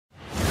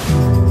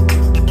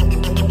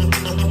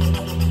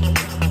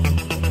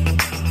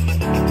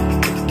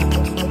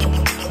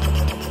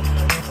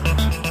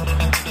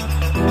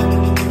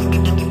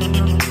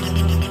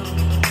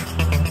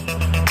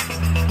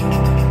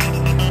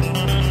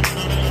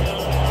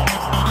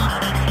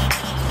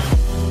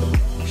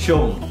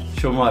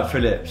Shaun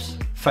Wright-Phillips.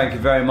 Thank you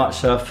very much,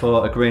 sir,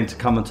 for agreeing to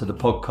come onto the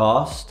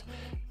podcast.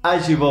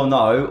 As you all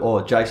know,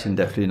 or Jason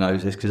definitely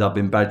knows this because I've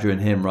been badgering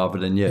him rather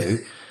than you,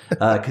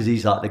 because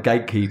he's like the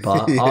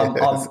gatekeeper.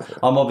 Yes.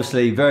 I'm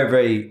obviously very,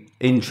 very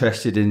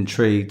interested,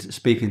 intrigued,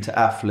 speaking to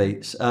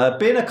athletes.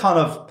 Being a kind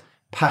of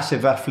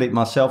passive athlete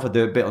myself, I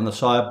do a bit on the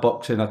side,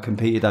 boxing. I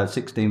competed at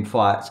 16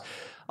 fights.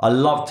 I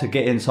love to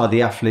get inside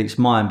the athlete's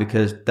mind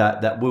because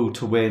that will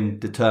to win,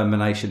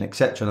 determination,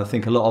 etc. And I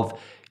think a lot of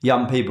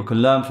young people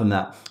can learn from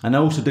that. And I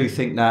also do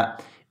think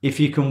that if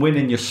you can win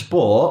in your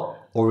sport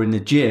or in the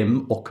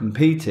gym or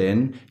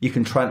competing, you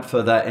can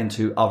transfer that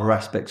into other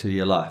aspects of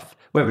your life,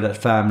 whether that's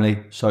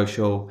family,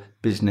 social,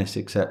 business,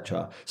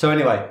 etc. So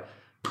anyway,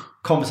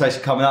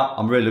 conversation coming up.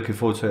 I'm really looking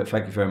forward to it.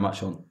 Thank you very much,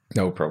 Shaun.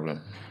 No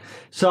problem.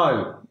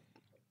 So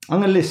I'm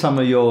going to list some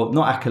of your,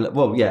 not accolades,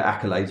 well, yeah,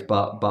 accolades,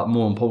 but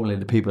more importantly,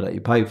 the people that you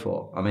pay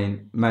for. I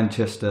mean,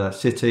 Manchester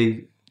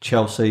City,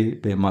 Chelsea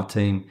being my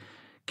team,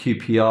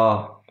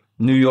 QPR,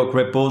 New York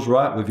Red Bulls,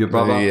 right, with your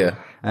brother? Yeah.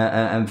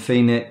 And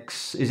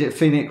Phoenix, is it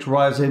Phoenix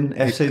Rising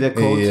FC they're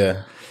called?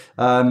 Yeah.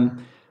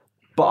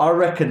 But I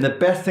reckon the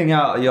best thing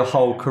out of your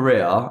whole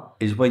career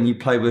is when you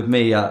played with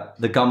me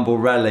at the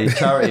Gumball Rally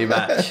charity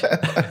match.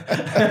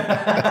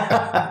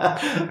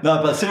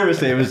 No, but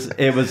seriously,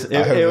 it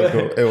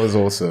was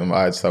awesome.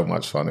 I had so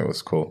much fun. It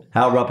was cool.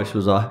 How rubbish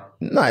was I?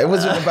 No, it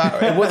wasn't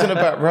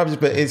about rubbish,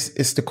 but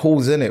it's the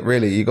cause in it.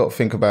 Really, you got to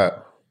think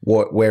about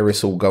where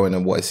it's all going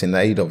and what it's in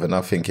aid of. And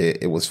I think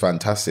it was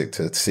fantastic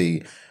to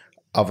see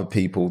other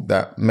people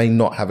that may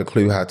not have a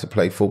clue how to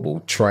play football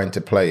trying to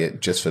play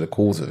it just for the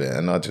cause of it,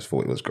 and I just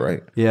thought it was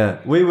great. Yeah,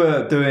 we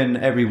were doing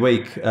every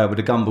week with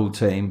the Gumball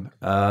team.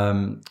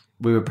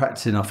 We were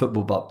practicing our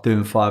football, but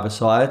doing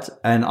five-a-side,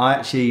 and I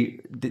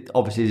actually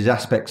obviously there's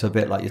aspects of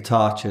it like your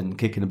touch and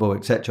kicking the ball,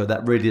 etc.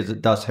 That really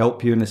does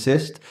help you and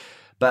assist.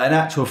 But in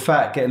actual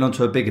fact, getting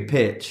onto a bigger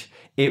pitch,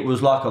 it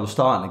was like I was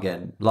starting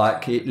again.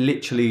 Like it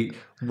literally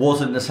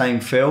wasn't the same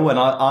feel. And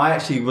I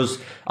actually was,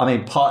 I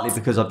mean, partly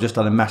because I've just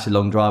done a massive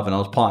long drive and I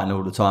was partying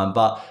all the time.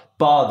 But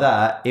bar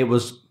that,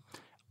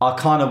 I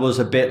kind of was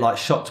a bit like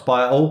shocked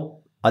by it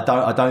all. I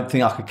don't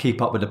think I could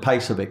keep up with the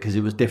pace of it because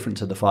it was different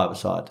to the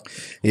five-a-side.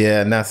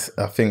 Yeah, and I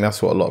think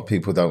that's what a lot of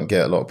people don't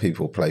get. A lot of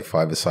people play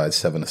five-a-side,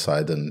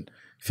 seven-a-side and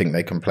think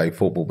they can play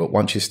football. But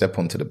once you step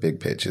onto the big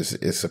pitch,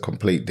 it's a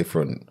complete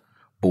different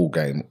ball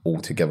game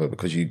altogether,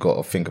 because you've got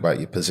to think about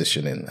your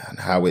positioning and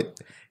how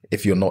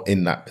if you're not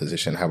in that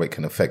position, how it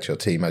can affect your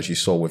team. As you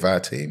saw with our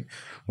team,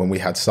 when we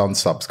had some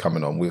subs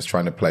coming on, we was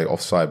trying to play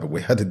offside, but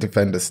we had a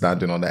defender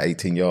standing on the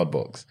 18-yard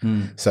box.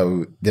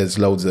 So there's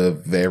loads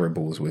of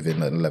variables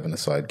within an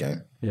 11-a-side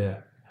game. Yeah.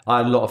 I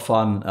had a lot of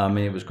fun. I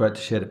mean, it was great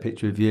to share the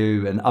picture with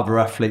you and other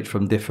athletes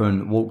from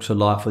different walks of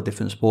life or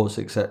different sports,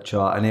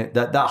 etc. And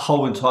that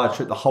whole entire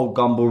trip, the whole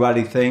Gumball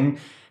Rally thing,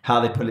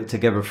 how they put it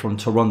together from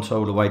Toronto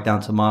all the way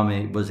down to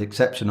Miami was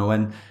exceptional.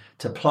 And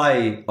to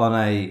play on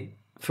a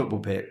football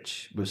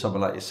pitch with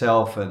someone like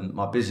yourself and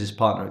my business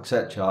partner,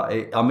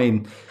 etc. I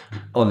mean,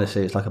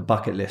 honestly, it's like a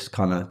bucket list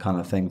kind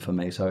of thing for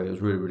me. So it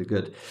was really, really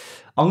good.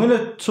 I'm going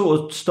to sort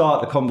of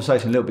start the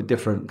conversation a little bit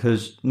different,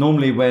 because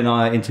normally when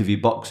I interview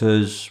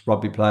boxers,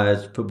 rugby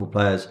players, football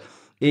players,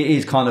 it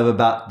is kind of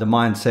about the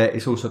mindset.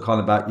 It's also kind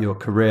of about your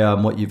career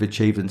and what you've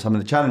achieved and some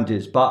of the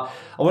challenges. But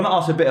I want to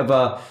ask a bit of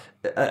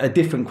a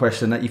different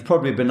question that you've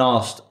probably been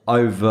asked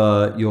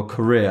over your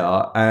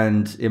career,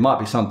 and it might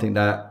be something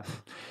that,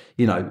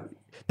 you know,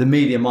 the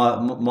media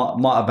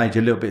might have made you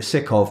a little bit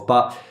sick of,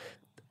 but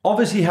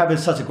obviously having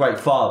such a great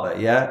father,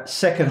 yeah,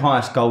 second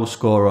highest goal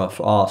scorer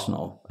for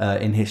Arsenal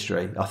in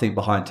history, I think,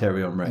 behind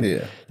Thierry Henry.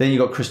 Yeah. Then you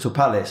got Crystal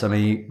Palace. I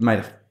mean, he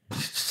made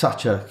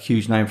such a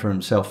huge name for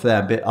himself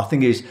there, but I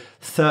think he's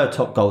third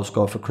top goal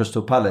scorer for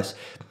Crystal Palace.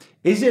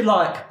 Is it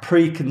like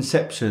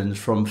preconceptions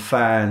from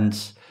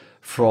fans,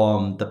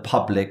 from the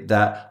public,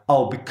 that,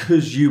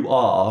 because you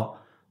are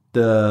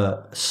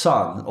the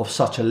son of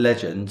such a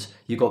legend,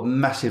 you've got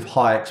massive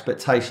high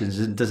expectations,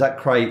 and does that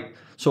create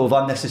sort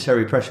of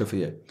unnecessary pressure for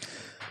you?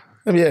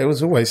 Yeah, it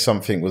was always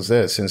something was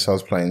there since I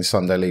was playing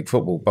Sunday League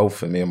football, both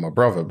for me and my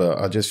brother. But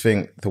I just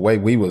think the way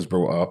we was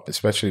brought up,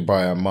 especially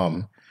by our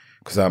mum,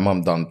 because our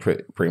mum done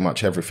pretty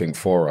much everything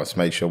for us,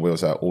 made sure we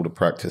was at all the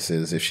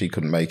practices. If she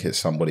couldn't make it,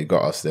 somebody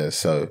got us there.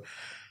 So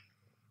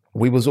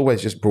we was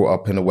always just brought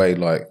up in a way,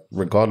 like,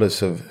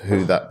 regardless of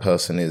who that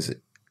person is,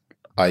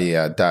 i.e.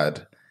 our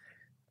dad,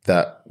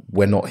 that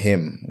we're not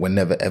him. We're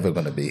never, ever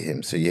going to be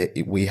him. So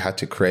we had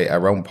to create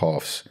our own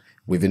paths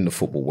within the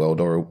football world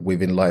or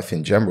within life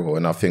in general.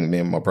 And I think me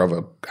and my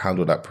brother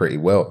handled that pretty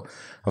well.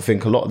 I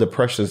think a lot of the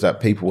pressures that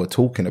people were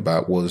talking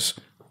about was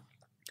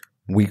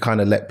we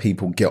kind of let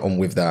people get on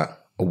with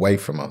that away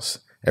from us.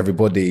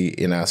 Everybody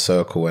in our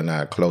circle and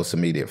our close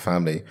immediate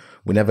family,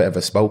 we never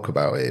ever spoke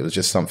about it. It was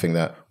just something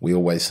that we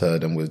always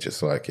heard and we were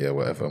just like, yeah,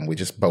 whatever. And we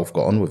just both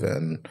got on with it,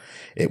 and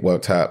it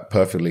worked out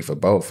perfectly for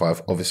both.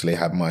 I've obviously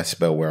had my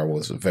spell where I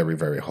was very,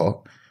 very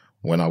hot.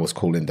 When I was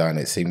cooling down,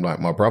 it seemed like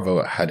my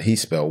brother had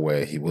his spell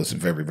where he was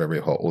very,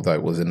 very hot, although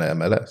it was in the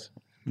MLS.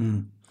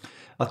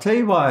 I'll tell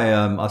you why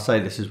I say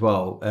this as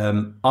well.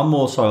 I'm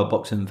also a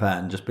boxing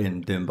fan, just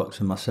been doing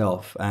boxing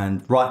myself.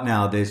 And right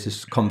now there's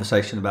this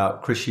conversation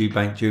about Chris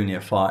Eubank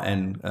Jr.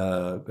 fighting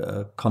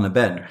Conor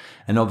Benn.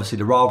 And obviously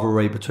the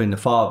rivalry between the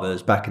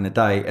fathers back in the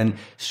day. And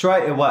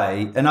straight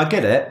away, and I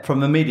get it,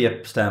 from a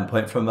media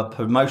standpoint, from a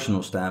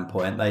promotional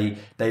standpoint,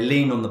 they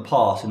lean on the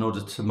past in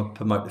order to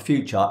promote the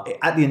future.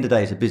 At the end of the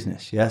day, it's a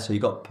business, yeah? So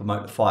you've got to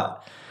promote the fight.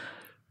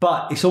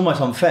 But it's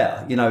almost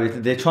unfair. You know,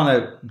 they're trying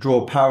to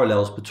draw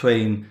parallels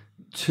between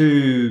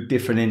two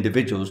different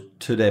individuals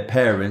to their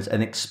parents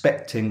and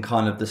expecting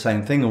kind of the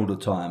same thing all the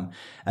time.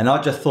 And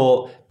I just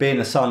thought, being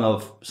a son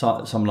of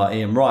someone like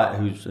Ian Wright,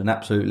 who's an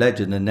absolute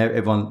legend, and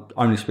everyone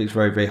only speaks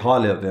very, very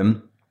highly of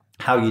him,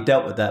 how you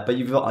dealt with that. But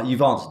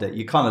you've answered it.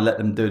 You kind of let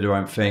them do their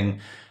own thing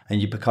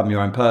and you become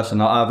your own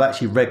person. I've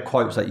actually read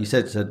quotes that you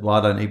said, well,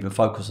 I don't even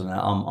focus on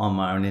that. I'm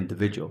my own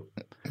individual.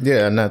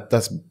 Yeah, and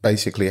that's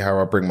basically how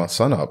I bring my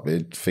son up.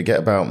 Forget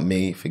about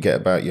me, forget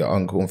about your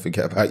uncle, and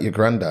forget about your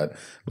granddad.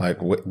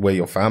 Like, we're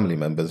your family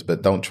members,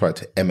 but don't try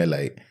to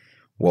emulate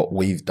what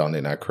we've done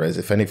in our careers.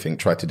 If anything,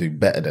 try to do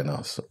better than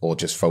us, or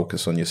just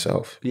focus on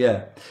yourself.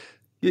 Yeah.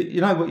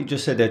 You know what you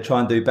just said there, try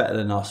and do better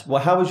than us.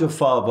 Well, how was your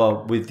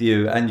father with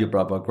you and your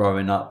brother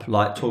growing up?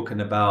 Like, talking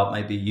about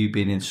maybe you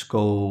being in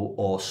school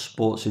or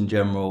sports in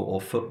general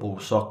or football,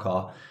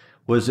 soccer.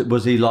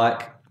 Was he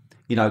like,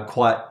 you know,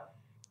 quite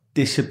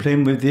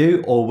discipline with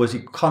you, or was he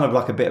kind of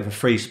like a bit of a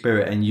free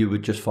spirit and you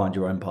would just find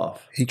your own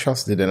path? He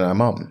trusted in our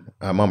mum.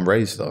 Our mum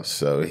raised us,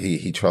 so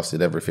he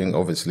trusted everything.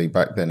 Obviously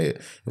back then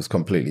it was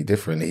completely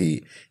different.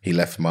 He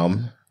left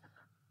mum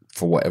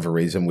for whatever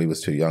reason. We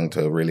was too young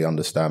to really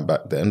understand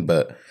back then,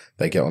 but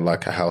they get on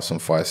like a house on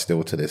fire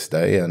still to this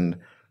day. And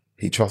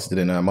he trusted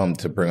in our mum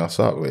to bring us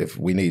up. If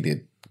we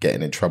needed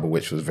getting in trouble,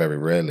 which was very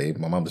rarely,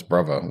 my mum's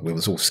brother, we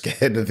was all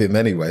scared of him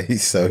anyway,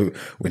 so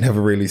we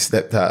never really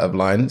stepped out of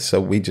line.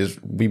 So we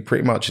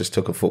pretty much just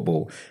took a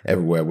football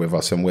everywhere with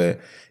us, and we're,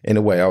 in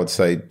a way, I would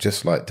say,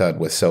 just like Dad,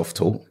 we're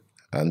self-taught,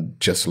 and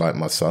just like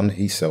my son,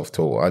 he's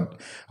self-taught.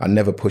 I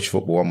never pushed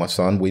football on my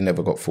son. We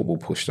never got football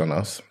pushed on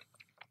us.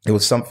 It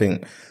was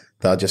something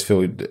that I just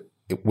feel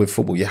with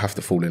football you have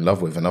to fall in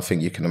love with, and I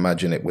think you can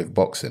imagine it with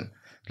boxing.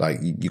 Like,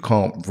 you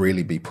can't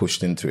really be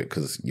pushed into it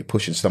because you're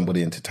pushing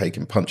somebody into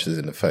taking punches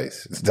in the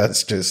face.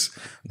 That's just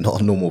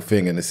not a normal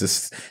thing. And it's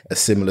just a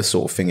similar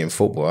sort of thing in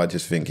football. I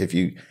just think if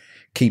you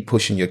keep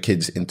pushing your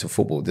kids into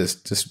football, there's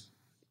just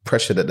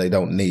pressure that they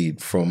don't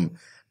need from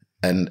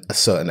a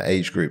certain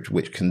age group,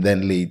 which can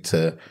then lead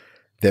to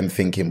them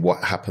thinking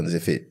what happens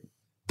if it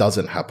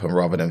doesn't happen,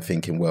 rather than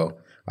thinking, well,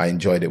 I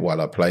enjoyed it while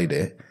I played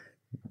it.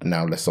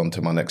 Now let's on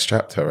to my next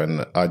chapter.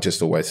 And I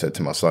just always said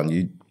to my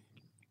son,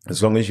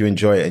 as long as you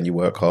enjoy it and you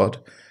work hard,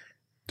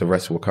 the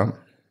rest will come.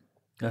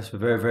 That's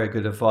very, very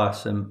good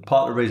advice. And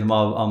part of the reason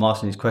why I'm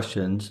asking these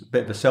questions, a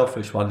bit of a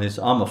selfish one, is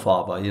I'm a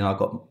father. You know, I've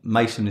got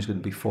Mason, who's going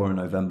to be 4 in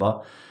November.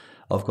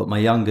 I've got my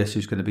youngest,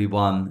 who's going to be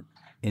 1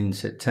 in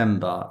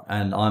September.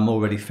 And I'm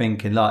already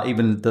thinking, like,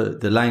 even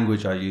the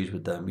language I use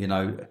with them, you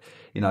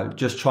know,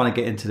 just trying to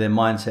get into their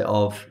mindset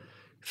of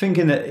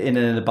thinking in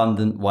an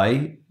abundant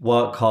way,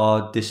 work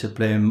hard,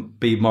 discipline,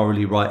 be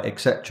morally right,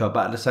 etc.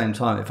 But at the same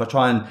time, if I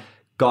try and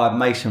guide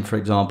Mason, for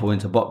example,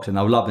 into boxing,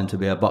 I would love him to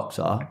be a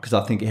boxer because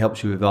I think it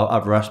helps you with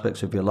other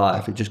aspects of your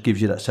life. It just gives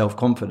you that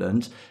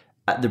self-confidence.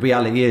 The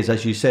reality is,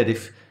 as you said,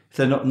 if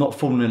they're not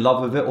falling in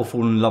love with it or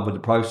falling in love with the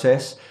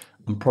process,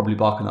 I'm probably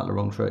barking up the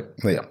wrong tree.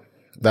 Yeah.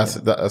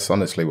 That's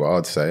honestly what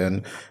I'd say.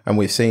 And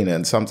we've seen it,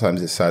 and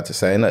sometimes it's sad to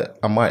say, and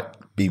I might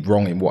be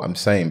wrong in what I'm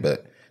saying,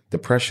 but the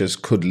pressures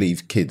could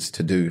leave kids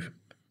to do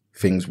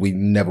things we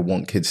never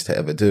want kids to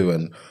ever do.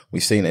 And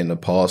we've seen it in the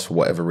past, for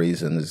whatever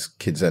reasons,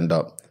 kids end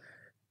up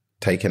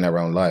taking their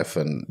own life,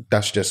 and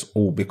that's just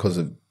all because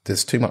of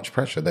there's too much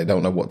pressure. They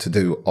don't know what to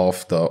do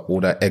after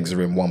all their eggs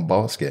are in one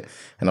basket.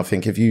 And I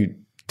think if you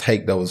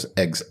take those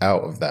eggs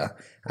out of that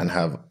and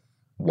have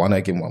one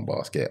egg in one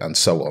basket and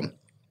so on,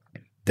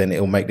 then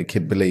it'll make the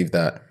kid believe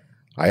that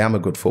I am a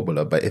good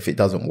footballer, but if it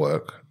doesn't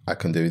work, I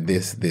can do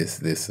this, this,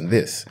 this, and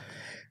this.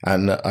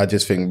 And I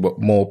just think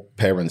more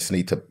parents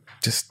need to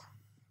just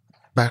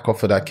back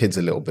off of their kids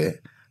a little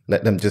bit.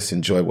 Let them just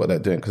enjoy what they're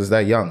doing because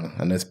they're young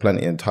and there's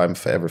plenty of time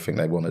for everything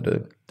they want to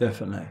do.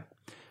 Definitely.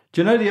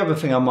 Do you know the other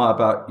thing I might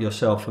about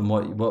yourself and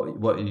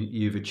what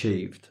you've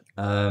achieved?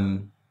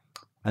 And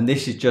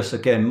this is just,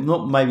 again,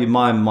 not maybe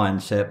my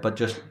mindset, but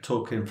just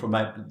talking from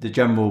the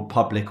general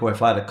public, or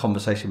if I had a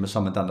conversation with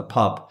someone down the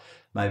pub,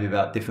 maybe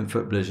about different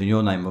footballers and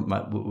your name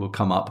will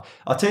come up.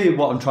 I'll tell you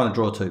what I'm trying to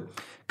draw to.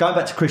 Going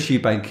back to Chris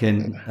Eubank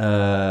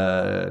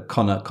and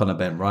Conor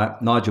Benn,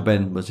 right? Nigel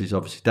Benn was his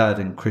obviously dad,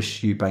 and Chris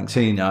Eubank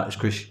Sr. is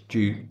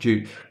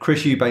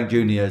Chris Eubank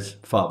Jr.'s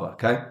father,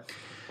 okay?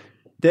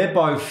 They're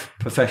both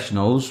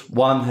professionals.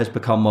 One has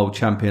become world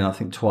champion, I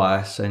think,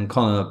 twice, and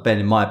Conor Benn,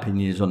 in my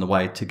opinion, is on the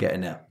way to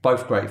getting there.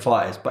 Both great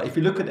fighters. But if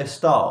you look at their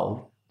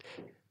style,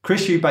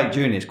 Chris Eubank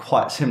Jr. is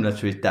quite similar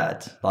to his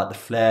dad, like the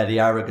flair, the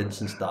arrogance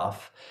and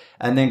stuff.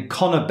 And then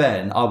Conor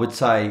Benn, I would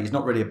say, he's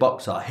not really a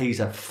boxer. He's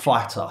a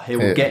fighter. He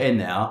will get in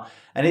there.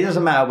 And it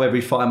doesn't matter whether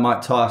he's fighting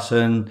Mike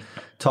Tyson,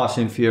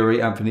 Tyson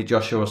Fury, Anthony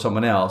Joshua or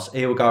someone else,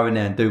 he'll go in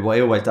there and do what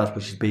he always does,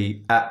 which is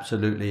be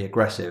absolutely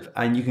aggressive.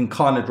 And you can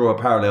kind of draw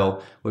a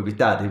parallel with his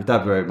dad. His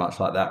dad very much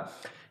like that.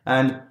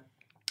 And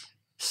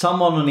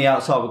someone on the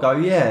outside will go,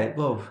 yeah,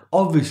 well,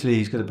 obviously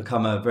he's going to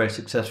become a very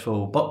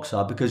successful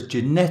boxer because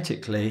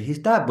genetically his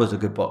dad was a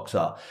good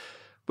boxer.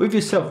 With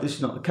yourself, this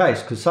is not the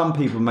case because some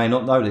people may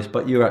not know this,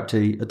 but you're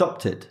actually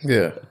adopted,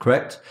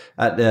 correct?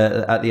 At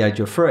the age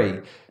of 3.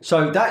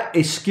 So that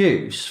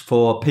excuse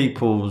for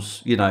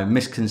people's,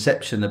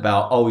 misconception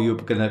about, oh, you're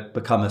going to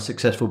become a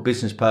successful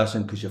business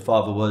person because your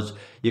father was,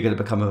 you're going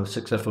to become a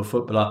successful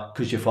footballer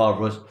because your father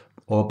was,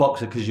 or a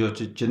boxer because your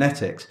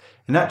genetics.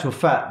 In actual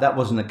fact, that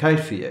wasn't the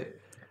case for you.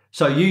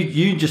 So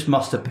you just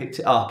must have picked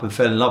it up and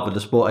fell in love with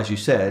the sport, as you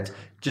said,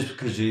 just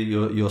because of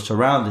your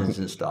surroundings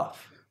and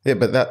stuff. Yeah,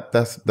 but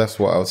that's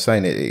what I was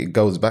saying. It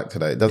goes back to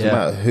that. It doesn't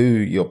matter who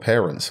your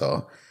parents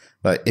are.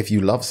 Like, if you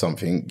love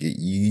something,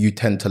 you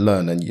tend to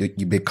learn and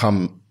you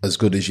become as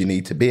good as you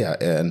need to be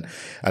at it.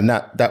 And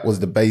that was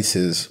the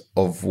basis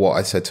of what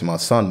I said to my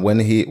son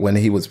when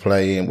he was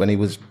playing, when he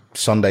was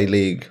Sunday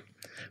League.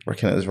 I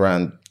reckon it was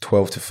around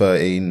 12 to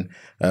 13.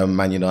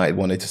 Man United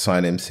wanted to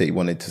sign him. City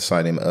wanted to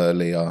sign him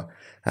earlier.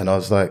 And I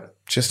was like,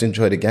 just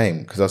enjoy the game.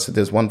 Because I said,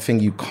 there's one thing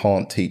you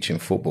can't teach in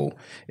football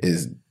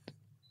is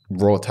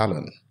raw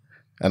talent.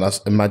 And I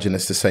imagine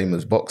it's the same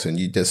as boxing.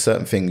 There's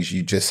certain things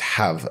you just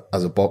have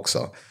as a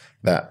boxer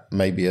that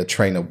maybe a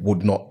trainer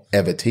would not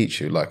ever teach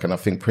you. And I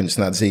think Prince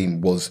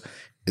Nazim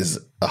is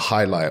a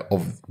highlight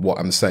of what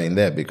I'm saying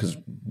there, because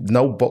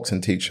no boxing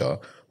teacher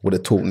would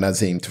have taught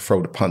Nazim to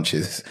throw the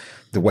punches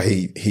the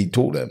way he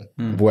taught them,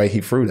 the way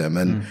he threw them.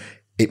 And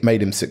it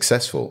made him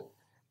successful.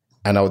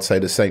 And I would say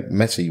the same,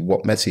 Messi,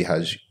 what Messi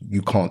has,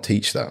 you can't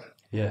teach that.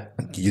 Yeah.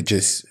 He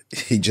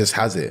just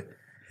has it.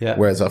 Yeah.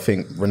 Whereas I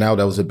think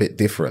Ronaldo's a bit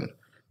different.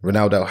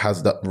 Ronaldo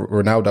has that.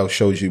 Ronaldo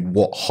shows you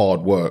what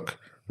hard work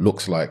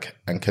looks like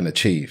and can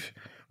achieve.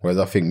 Whereas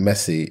I think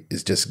Messi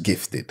is just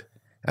gifted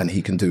and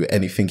he can do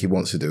anything he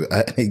wants to do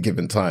at any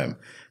given time.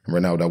 And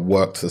Ronaldo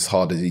worked as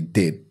hard as he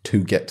did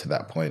to get to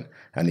that point,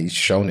 and he's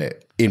shown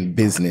it in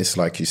business,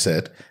 like you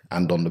said,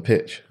 and on the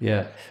pitch.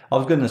 Yeah. I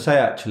was going to say,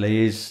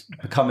 actually, is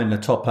becoming a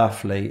top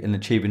athlete and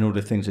achieving all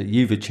the things that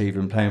you've achieved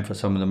and playing for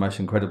some of the most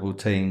incredible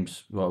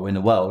teams in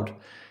the world.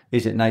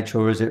 Is it nature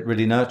or is it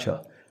really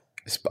nurture?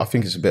 I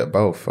think it's a bit of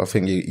both. I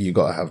think you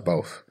got to have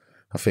both.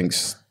 I think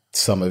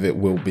some of it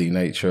will be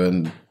nature,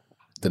 and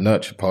the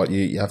nurture part,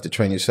 you have to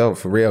train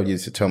yourself. Rio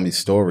used to tell me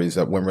stories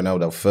that when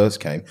Ronaldo first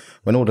came,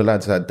 when all the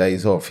lads had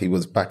days off, he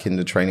was back in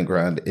the training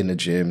ground, in the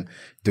gym,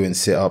 doing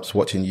sit-ups,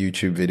 watching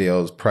YouTube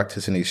videos,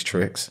 practicing his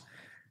tricks.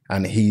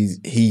 And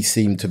he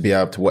seemed to be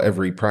able to,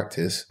 whatever he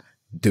practiced,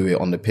 do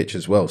it on the pitch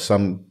as well.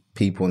 Some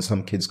people and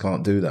some kids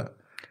can't do that.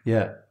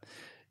 Yeah.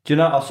 Do you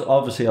know,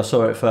 obviously I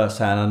saw it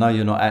firsthand. I know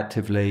you're not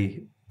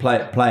actively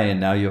playing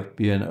now.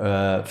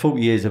 You're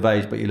 40 years of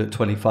age, but you look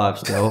 25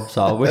 still.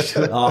 So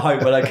I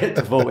hope when I get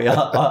to 40,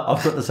 I've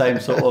got the same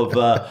sort of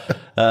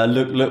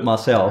look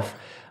myself.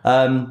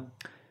 Look,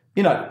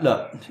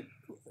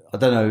 I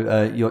don't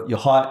know, your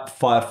height,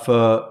 5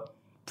 foot.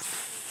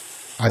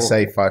 I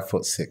say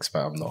 5'6", but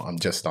I'm not. I'm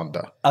just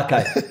under.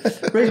 Okay.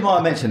 The reason why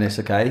I mention this,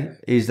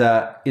 is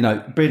that,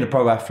 being a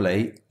pro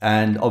athlete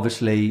and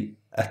obviously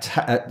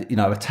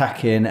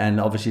attacking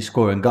and obviously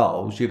scoring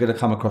goals, you're going to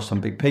come across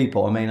some big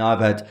people. I mean, I've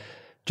had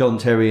John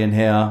Terry in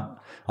here.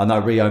 I know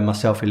Rio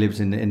myself, he lives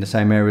in the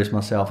same area as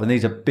myself, and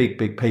these are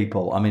big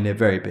people. I mean, they're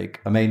very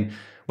big. I mean,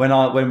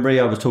 when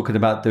Rio was talking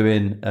about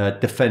doing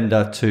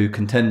defender to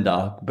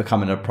contender,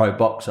 becoming a pro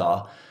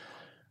boxer,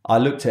 I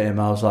looked at him,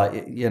 I was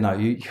like,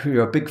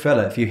 you're a big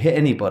fella. If you hit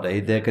anybody,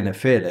 they're going to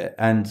feel it.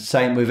 And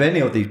same with any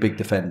of these big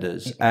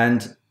defenders.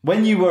 And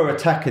when you were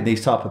attacking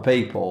these type of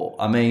people,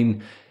 I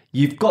mean,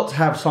 you've got to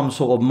have some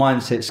sort of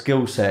mindset,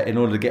 skill set in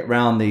order to get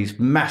around these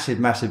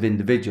massive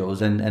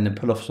individuals and then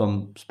pull off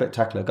some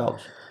spectacular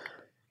goals.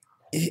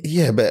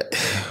 Yeah, but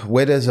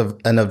where there's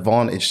an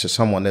advantage to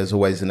someone, there's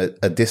always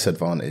a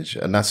disadvantage.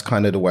 And that's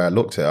kind of the way I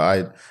looked at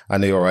it. I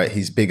knew, all right,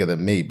 he's bigger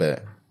than me,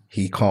 but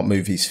he can't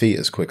move his feet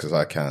as quick as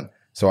I can.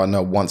 So I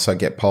know once I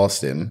get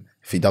past him,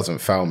 if he doesn't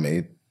foul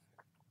me,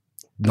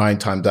 9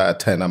 times out of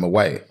 10, I'm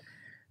away.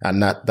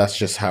 And that's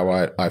just how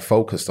I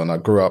focused on. I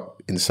grew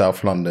up in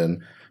South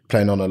London,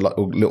 playing on a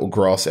little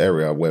grass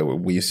area where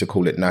we used to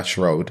call it Nash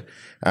Road.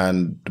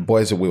 And the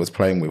boys that we was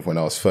playing with when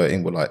I was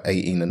 13 were like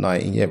 18 and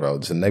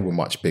 19-year-olds, and they were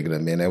much bigger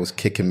than me, and they was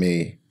kicking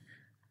me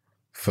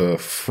for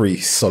 3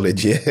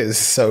 solid years.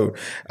 So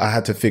I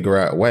had to figure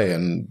out a way.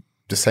 And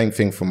the same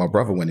thing for my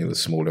brother when he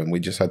was smaller, and we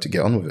just had to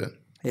get on with it.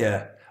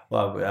 Yeah.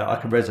 Well, I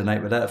can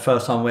resonate with that. The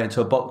first time I went into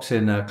a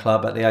boxing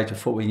club at the age of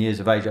 14 years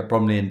of age at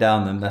Bromley and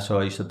Downham, that's where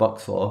I used to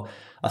box for.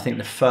 I think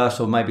the first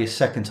or maybe a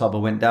second time I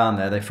went down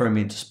there, they threw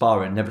me into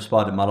sparring. Never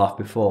sparred in my life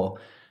before.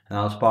 And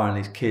I was sparring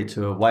these kids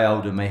who were way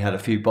older than me, had a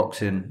few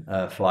boxing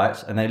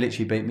fights, and they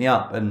literally beat me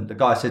up. And the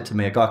guy said to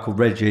me, a guy called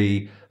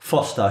Reggie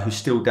Foster, who's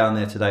still down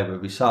there today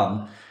with his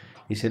son,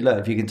 he said, look,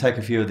 if you can take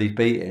a few of these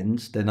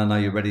beatings, then I know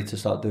you're ready to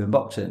start doing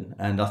boxing.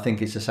 And I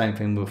think it's the same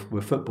thing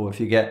with football.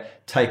 If you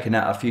get taken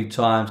out a few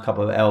times, a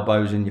couple of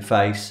elbows in your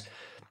face,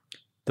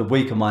 the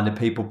weaker-minded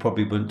people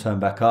probably wouldn't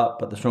turn back up,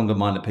 but the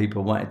stronger-minded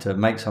people wanting to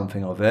make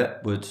something of it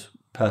would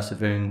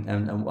persevere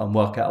and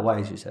work out a way,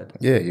 as you said.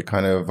 Yeah, you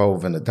kind of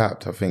evolve and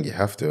adapt. I think you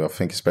have to. I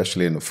think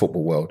especially in the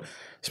football world,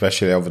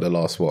 especially over the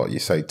last,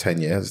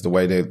 10 years, the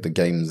way the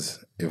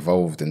game's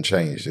evolved and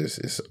changed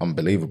is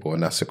unbelievable.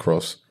 And that's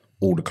across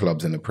all the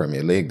clubs in the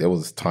Premier League. There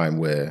was a time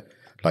where,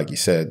 like you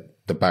said,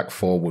 the back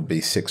four would be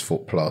 6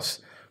 foot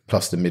plus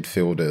the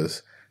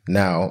midfielders.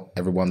 Now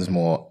everyone's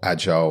more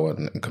agile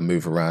and can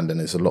move around, and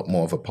there's a lot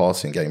more of a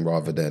passing game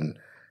rather than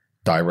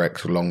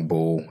direct long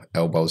ball,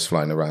 elbows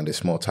flying around.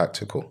 It's more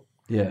tactical.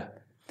 Yeah.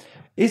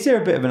 Is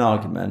there a bit of an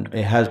argument?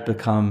 It has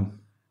become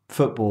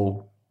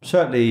football,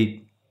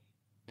 certainly,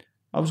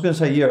 I was going to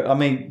say Europe, I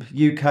mean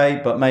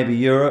UK, but maybe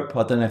Europe.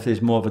 I don't know if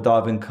there's more of a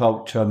diving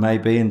culture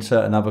maybe in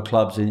certain other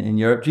clubs in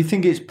Europe. Do you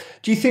think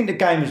the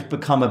game has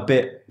become a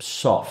bit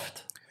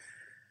soft?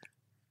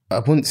 I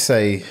wouldn't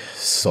say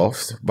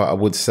soft, but I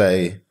would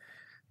say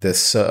there's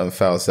certain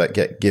fouls that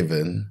get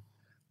given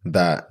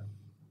that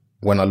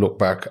when I look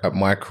back at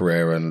my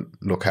career and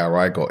look how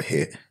I got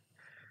hit,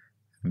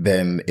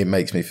 then it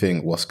makes me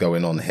think what's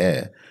going on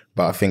here.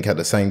 But I think at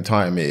the same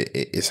time,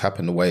 it's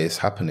happened the way it's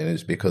happening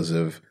is because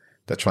of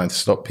they're trying to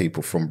stop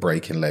people from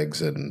breaking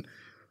legs and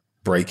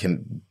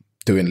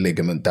doing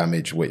ligament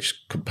damage,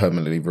 which could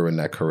permanently ruin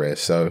their career.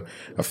 So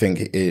I think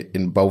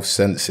in both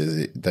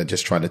senses, they're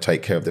just trying to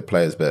take care of the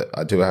players. But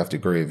I do have to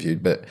agree with you.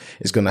 But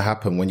it's going to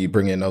happen when you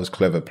bring in those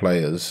clever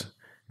players,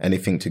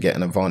 anything to get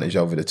an advantage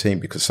over the team,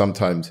 because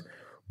sometimes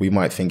we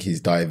might think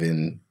he's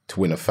diving to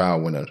win a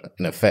foul when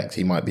in effect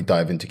he might be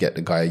diving to get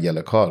the guy a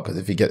yellow card, because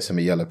if he gets him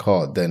a yellow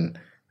card, then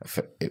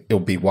it'll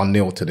be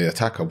 1-0 to the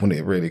attacker, wouldn't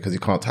it, really? Because he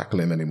can't tackle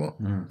him anymore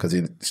because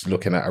he's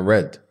looking at a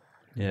red.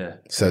 Yeah.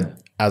 So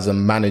as a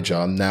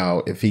manager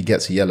now, if he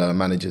gets a yellow, a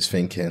manager's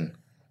thinking,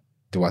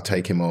 do I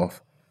take him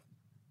off?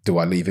 Do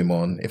I leave him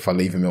on? If I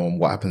leave him on,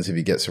 what happens if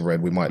he gets a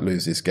red? We might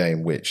lose this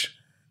game, which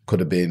could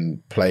have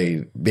been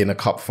a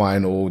cup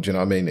final. Do you know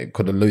what I mean? It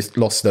could have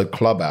lost the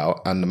club out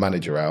and the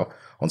manager out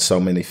on so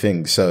many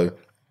things. So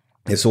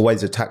it's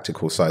always a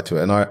tactical side to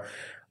it. And I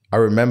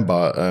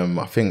remember,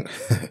 I think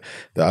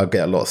that I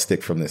get a lot of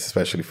stick from this,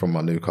 especially from my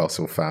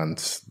Newcastle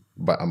fans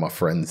and my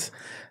friends.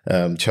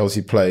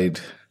 Chelsea played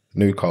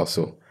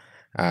Newcastle,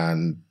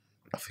 and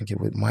I think it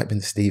might have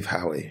been Steve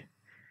Howie.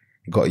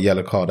 He got a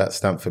yellow card at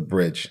Stamford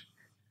Bridge,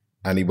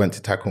 and he went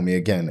to tackle me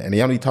again. And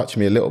he only touched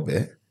me a little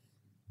bit,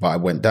 but I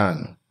went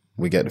down.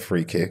 We get the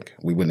free kick.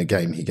 We win the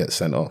game. He gets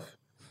sent off.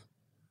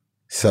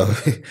 So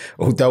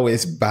although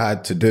it's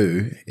bad to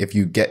do, if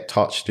you get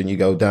touched and you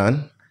go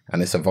down,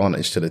 and it's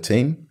advantage to the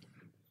team,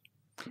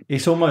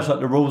 it's almost like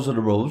the rules are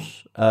the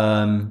rules.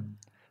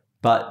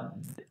 But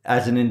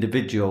as an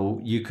individual,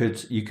 you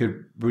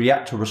could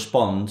react or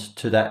respond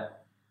to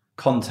that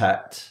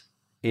contact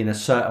in a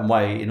certain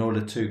way in order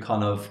to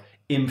kind of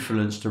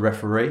influence the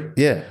referee.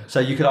 Yeah.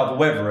 So you could either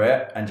weather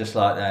it and just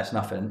like, it's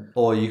nothing,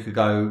 or you could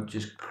go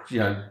just,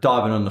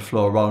 diving on the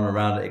floor, rolling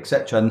around it,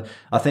 etc. And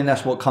I think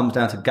that's what comes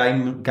down to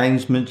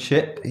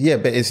gamesmanship. Yeah,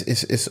 but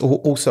it's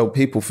also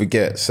people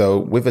forget. So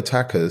with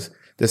attackers,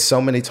 there's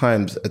so many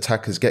times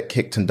attackers get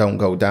kicked and don't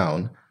go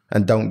down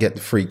and don't get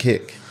the free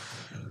kick.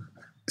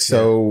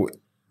 So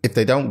if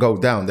they don't go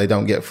down, they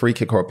don't get a free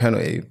kick or a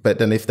penalty. But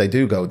then if they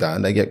do go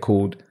down, they get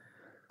called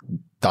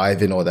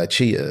diving or they're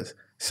cheaters.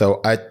 So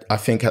I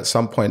think at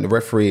some point the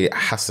referee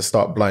has to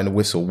start blowing the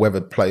whistle whether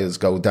players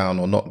go down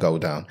or not go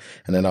down.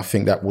 And then I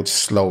think that would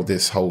slow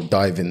this whole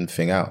diving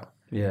thing out.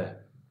 Yeah.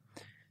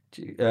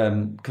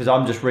 Because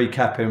I'm just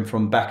recapping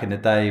from back in the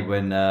day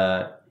when,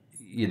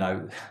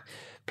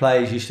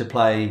 players used to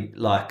play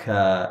like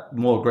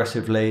more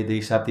aggressively. They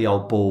used to have the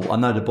old ball. I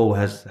know the ball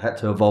has had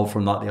to evolve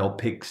from like the old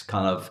pig's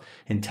kind of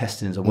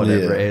intestines or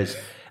whatever it is.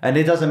 And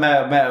it doesn't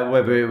matter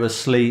whether it was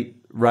sleet,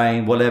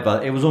 rain, whatever.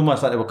 It was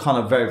almost like they were kind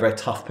of very, very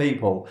tough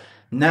people.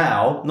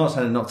 Now, not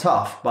saying they're not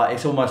tough, but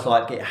it's almost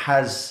like it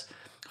has...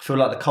 I feel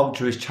like the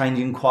culture is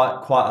changing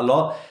quite a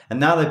lot. And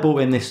now they brought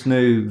in this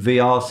new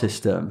VR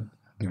system.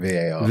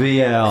 VAR. What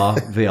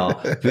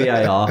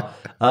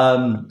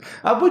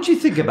do you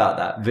think about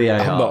that, VAR?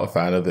 I'm not a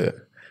fan of it.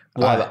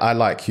 I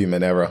like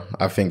human error.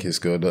 I think it's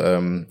good,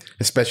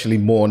 especially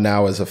more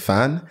now as a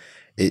fan.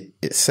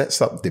 It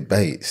sets up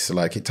debates.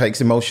 Like, it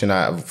takes emotion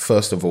out of,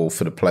 first of all,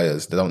 for the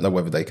players. They don't know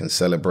whether they can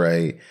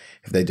celebrate.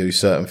 If they do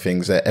certain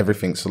things,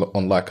 everything's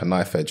on like a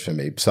knife edge for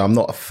me. So I'm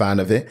not a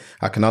fan of it.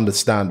 I can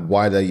understand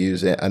why they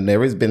use it. And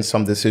there has been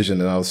some decision,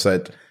 and I've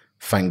said,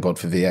 thank God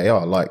for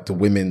VAR. Like the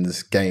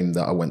women's game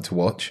that I went to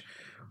watch,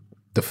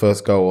 the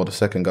first goal or the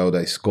second goal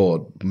they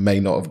scored may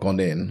not have gone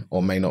in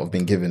or may not have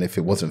been given if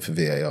it wasn't for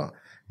VAR.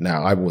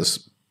 Now, I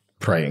was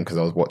praying because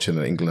I was watching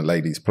the England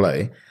ladies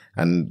play,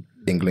 and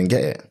England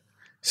get it.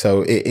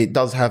 So it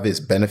does have its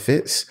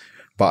benefits,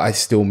 but I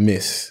still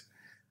miss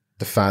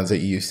the fans that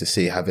you used to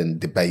see having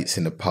debates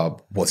in the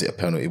pub. Was it a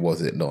penalty?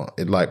 Was it not?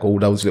 Like all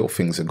those little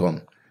things are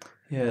gone.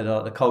 Yeah,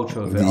 the culture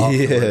of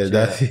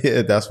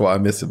it. That's what I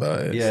miss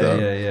about it.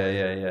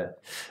 Yeah.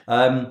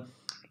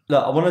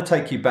 Look, I want to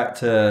take you back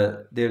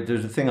to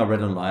there's a thing I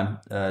read online.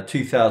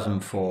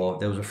 2004,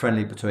 there was a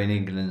friendly between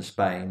England and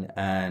Spain,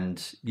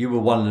 and you were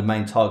one of the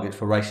main targets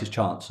for racist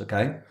chants.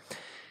 Okay,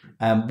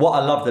 and what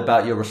I loved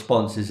about your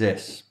response is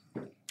this: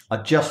 I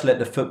just let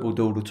the football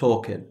do all the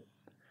talking.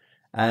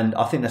 And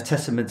I think that's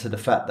testament to the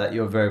fact that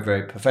you're very,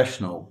 very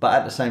professional. But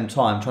at the same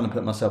time, trying to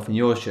put myself in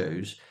your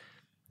shoes,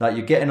 like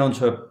you're getting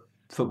onto a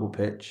football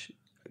pitch.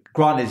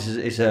 Granted,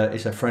 it's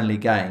a friendly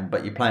game,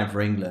 but you're playing for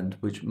England,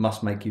 which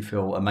must make you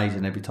feel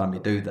amazing every time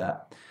you do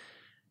that.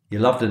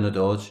 You're loved and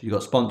adored. You've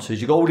got sponsors.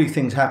 You've got all these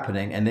things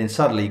happening, and then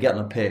suddenly you get on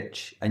a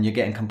pitch and you're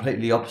getting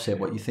completely opposite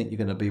what you think you're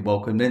going to be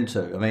welcomed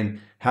into. I mean,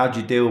 how did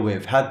you deal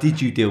with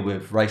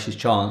racist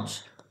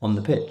chants on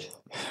the pitch?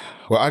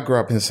 Well, I grew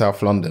up in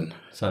South London.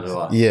 So do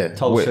I. Yeah.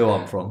 Tulsa who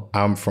I'm from.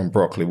 I'm from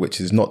Brockley,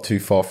 which is not too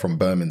far from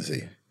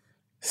Bermondsey.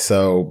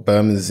 So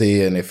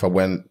Bermondsey, and if I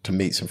went to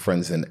meet some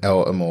friends in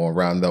Eltham or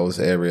around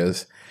those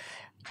areas,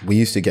 we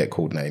used to get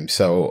called names.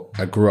 So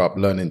I grew up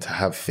learning to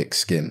have thick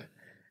skin.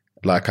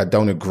 Like, I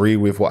don't agree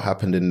with what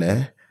happened in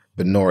there,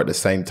 but nor at the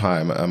same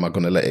time am I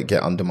going to let it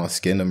get under my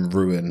skin and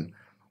ruin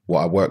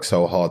what I worked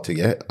so hard to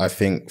get. I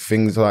think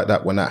things like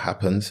that, when that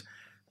happens,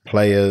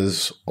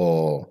 players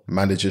or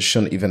managers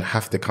shouldn't even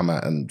have to come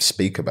out and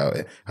speak about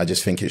it. I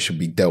just think it should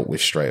be dealt with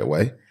straight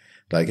away.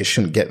 Like, it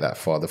shouldn't get that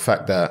far. The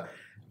fact that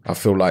I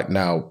feel like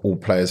now all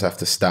players have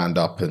to stand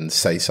up and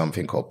say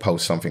something or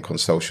post something on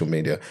social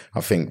media,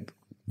 I think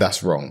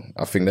that's wrong.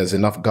 I think there's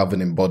enough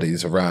governing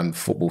bodies around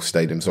football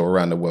stadiums or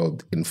around the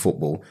world in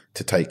football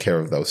to take care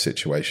of those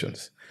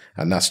situations.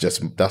 And that's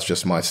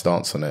just my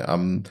stance on it.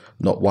 I'm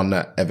not one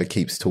that ever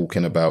keeps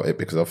talking about it,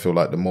 because I feel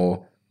like the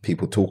more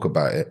people talk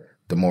about it,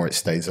 the more it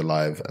stays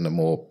alive and the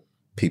more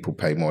people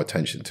pay more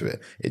attention to it.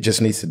 It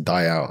just needs to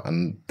die out,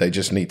 and they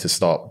just need to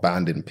start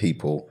banning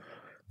people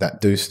that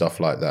do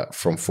stuff like that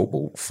from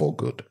football for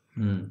good.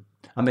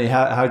 I mean,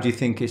 how do you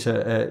think it's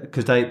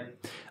because I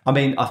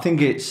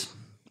think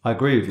I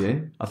agree with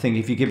you. I think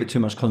if you give it too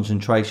much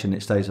concentration,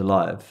 it stays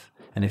alive.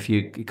 And if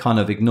you kind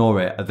of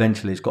ignore it,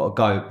 eventually it's got to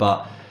go.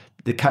 But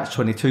the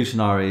catch-22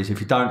 scenario is,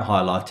 if you don't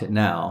highlight it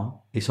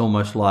now, it's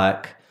almost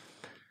like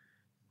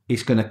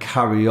it's going to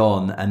carry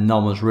on and no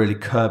one's really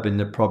curbing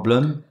the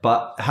problem.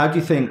 But how do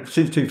you think,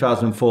 since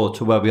 2004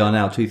 to where we are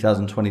now,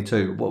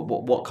 2022,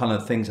 what kind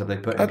of things have they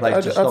put in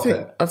place to stop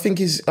it? I think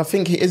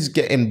it is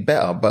getting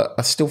better, but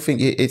I still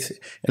think it's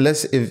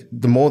if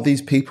the more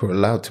these people are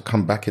allowed to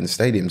come back in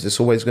stadiums, it's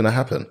always going to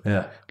happen.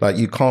 Yeah, like,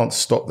 you can't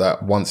stop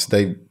that once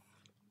they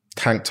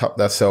tanked up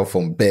themselves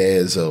on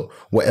beers or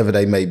whatever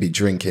they may be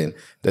drinking.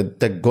 They're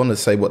going to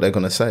say what they're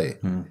going to say.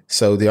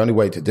 So the only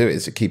way to do it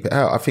is to keep it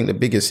out. I think the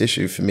biggest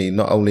issue for me,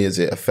 not only is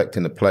it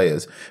affecting the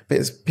players, but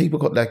it's people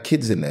got their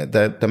kids in there.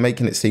 They're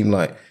making it seem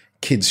like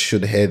kids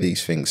should hear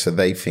these things, so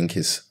they think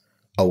it's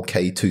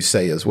okay to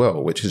say as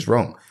well, which is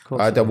wrong.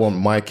 I don't want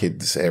my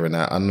kids hearing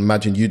that, and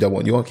imagine you don't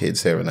want your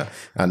kids hearing that.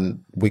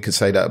 And we could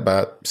say that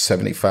about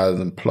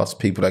 70,000 plus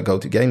people that go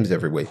to games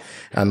every week.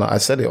 And I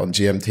said it on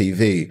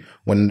GMTV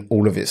when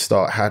all of it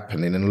started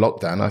happening in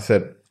lockdown. I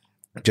said,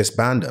 just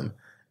ban them,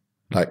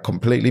 like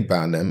completely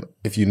ban them.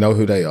 If you know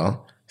who they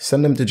are,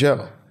 send them to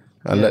jail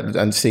and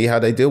and see how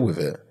they deal with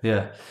it.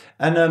 Yeah.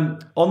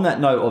 And on that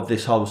note of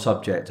this whole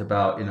subject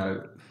about,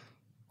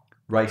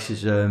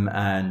 racism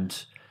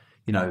and,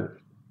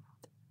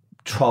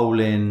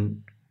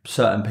 trolling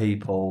certain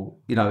people,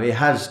 it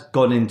has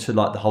gone into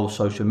like the whole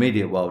social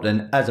media world.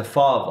 And as a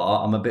father,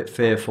 I'm a bit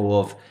fearful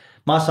of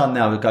my son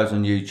now, who goes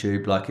on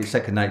YouTube, like it's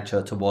second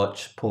nature to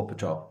watch Paw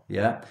Patrol.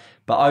 Yeah.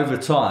 But over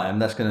time,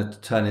 that's going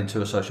to turn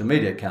into a social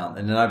media account.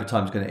 And then over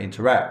time, he's going to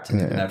interact and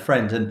have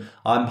friends. And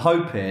I'm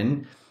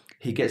hoping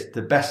he gets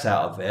the best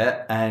out of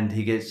it, and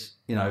he gets,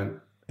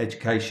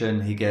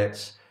 education, he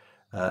gets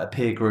a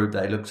peer group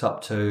that he looks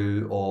up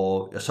to,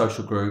 or a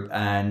social group,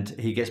 and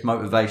he gets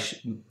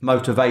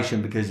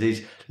motivation because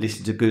he's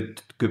listened to good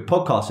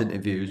podcast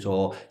interviews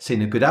or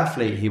seen a good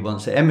athlete he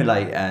wants to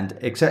emulate, and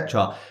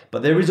etc.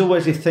 But there is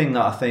always a thing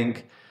that I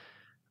think,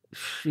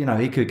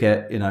 he could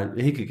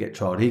get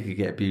trolled, he could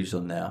get abused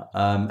on there.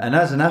 And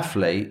as an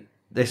athlete,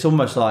 it's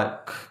almost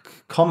like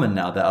common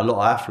now that a lot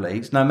of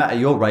athletes, no matter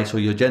your race or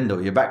your gender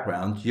or your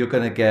background, you're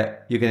gonna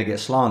get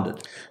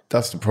slandered.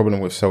 That's the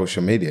problem with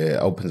social media. It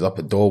opens up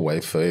a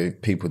doorway for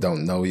people who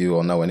don't know you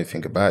or know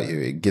anything about you.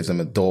 It gives them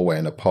a doorway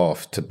and a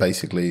path to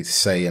basically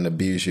say and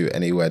abuse you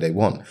anywhere they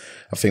want.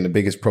 I think the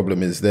biggest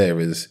problem is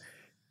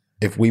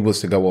if we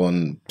was to go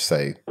on,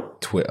 say,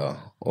 Twitter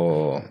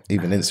or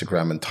even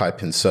Instagram and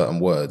type in certain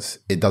words,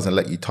 it doesn't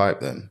let you type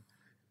them.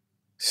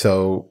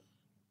 So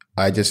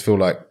I just feel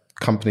like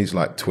companies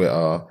like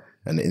Twitter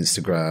and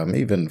Instagram,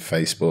 even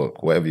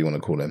Facebook, whatever you want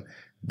to call them,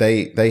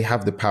 they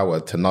have the power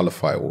to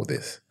nullify all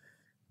this.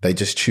 They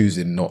just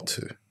choosing not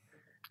to.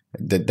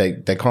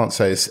 They can't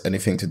say it's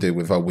anything to do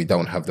with, we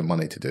don't have the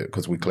money to do it,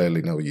 because we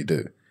clearly know you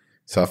do.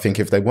 So I think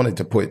if they wanted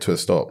to put it to a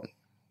stop,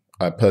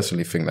 I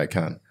personally think they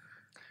can.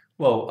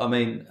 Well, I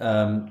mean,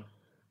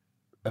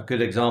 a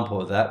good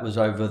example of that was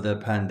over the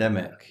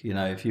pandemic. You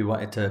know, if you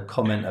wanted to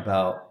comment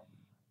about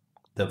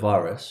the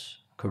virus,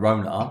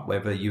 corona,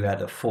 whether you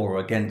had a for or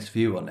against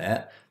view on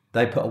it,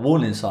 they put a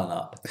warning sign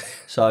up.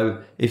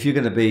 So if you're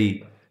going to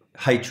be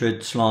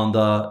hatred,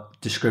 slander,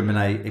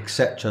 discriminate,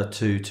 etc.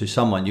 to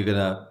someone, you're going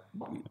to,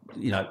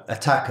 you know,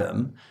 attack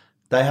them.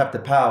 They have the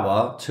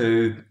power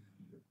to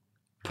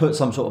put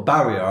some sort of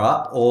barrier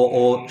up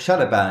or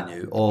shadow ban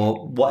you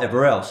or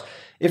whatever else.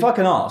 If I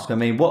can ask, I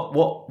mean,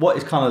 what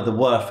is kind of the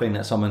worst thing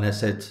that someone has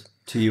said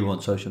to you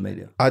on social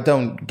media? I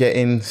don't get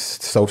in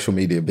social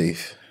media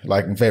beef,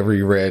 like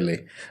very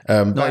rarely.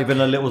 Not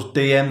even a little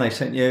DM they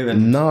sent you?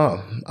 And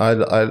No,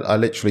 I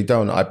literally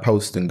don't. I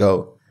post and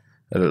go.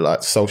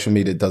 Like social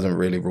media doesn't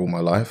really rule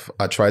my life.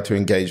 I try to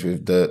engage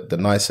with the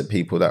nicer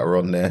people that are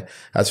on there.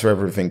 As for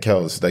everything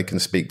else, they can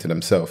speak to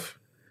themselves.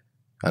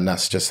 And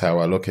that's just how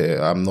I look at it.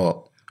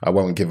 I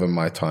won't give them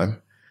my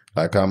time.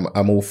 Like I'm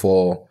all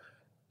for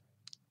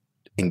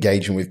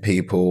engaging with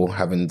people,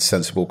 having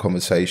sensible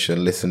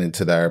conversation, listening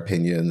to their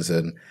opinions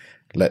and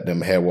let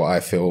them hear what I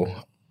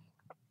feel.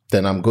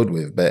 Then I'm good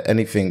with. But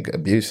anything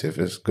abusive,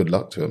 is good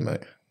luck to them,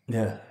 mate.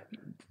 Yeah.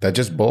 They're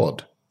just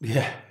bored.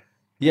 Yeah.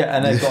 Yeah,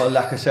 and they've got a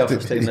lack of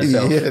self-esteem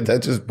themselves. Yeah, they're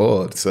just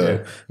bored.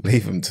 So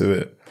leave them to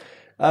it.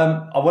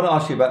 I want to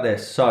ask you about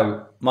this.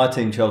 So my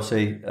team,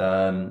 Chelsea,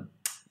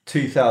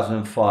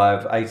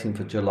 2005, 18th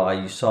of July,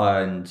 you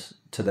signed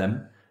to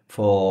them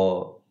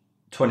for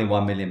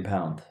 £21 million.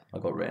 I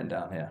got written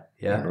down here.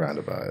 Yeah, around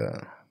about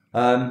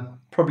that.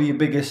 Probably your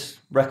biggest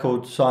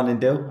record signing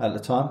deal at the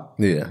time.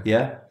 Yeah.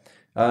 Yeah.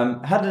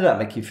 How did that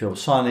make you feel?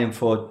 Signing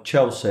for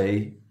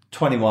Chelsea,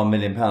 £21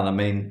 million. I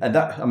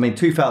mean,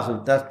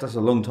 2000. That's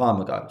a long time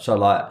ago. So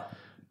like,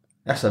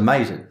 that's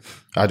amazing.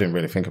 I didn't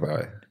really think about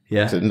it.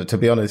 Yeah. To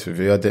be honest with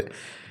you,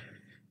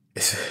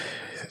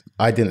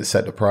 I didn't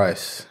set the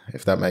price,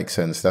 if that makes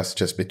sense. That's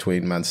just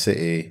between Man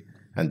City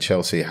and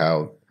Chelsea,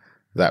 how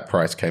that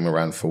price came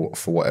around for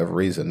whatever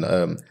reason.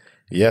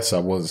 Yes, I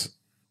was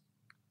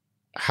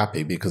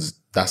happy because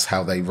that's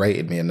how they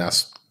rated me and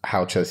that's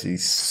how Chelsea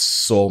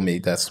saw me.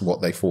 That's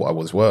what they thought I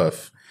was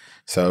worth.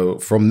 So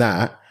from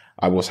that,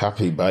 I was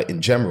happy. But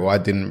in general, I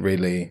didn't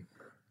really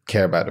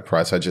care about the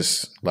price. I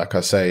just, like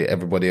I say,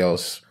 everybody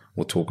else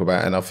will talk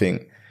about it. And I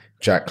think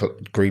Jack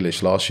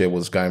Grealish last year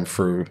was going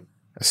through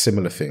a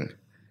similar thing.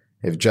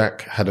 If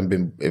Jack hadn't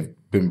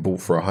been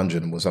bought for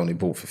 100 and was only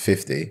bought for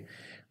 50,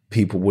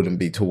 people wouldn't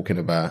be talking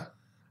about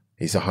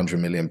he's a 100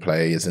 million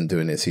player, he isn't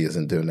doing this, he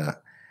isn't doing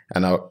that.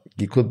 And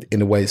you could,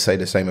 in a way, say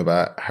the same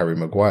about Harry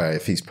Maguire.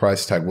 If his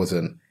price tag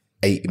wasn't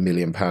 £80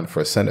 million for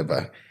a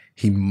centre-back,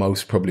 he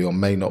most probably or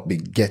may not be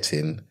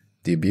getting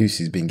the abuse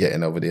he's been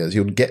getting over the years.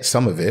 You'll get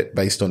some of it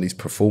based on his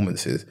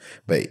performances,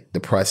 but the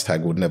price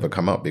tag would never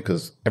come up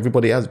because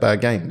everybody has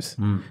bad games.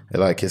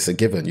 Like, it's a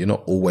given. You're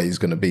not always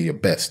going to be your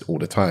best all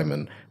the time.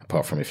 And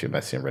apart from if you're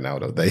Messi and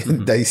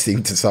Ronaldo, they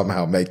seem to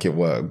somehow make it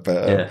work.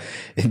 But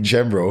in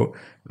general,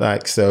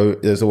 like, so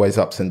there's always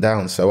ups and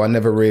downs. So I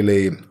never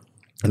really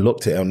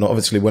looked at it. And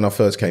obviously, when I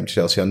first came to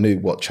Chelsea, I knew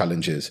what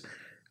challenges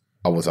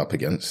I was up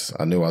against.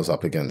 I knew I was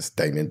up against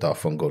Damien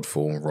Duff on good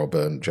form,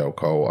 Robin, Joe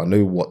Cole. I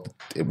knew what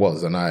it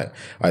was. And I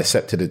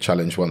accepted the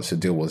challenge once the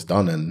deal was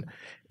done. And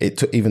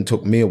it even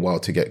took me a while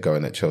to get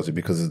going at Chelsea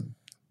because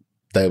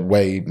the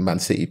way Man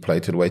City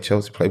played to the way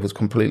Chelsea played was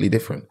completely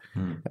different.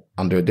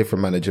 Under a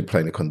different manager,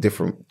 playing a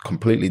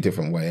completely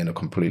different way in a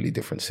completely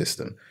different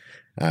system.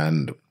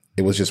 And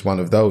it was just one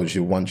of those.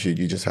 You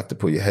just have to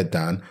put your head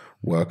down,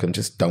 work, and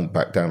just don't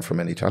back down from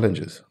any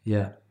challenges.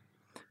 Yeah.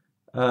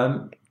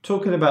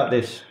 Talking about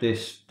this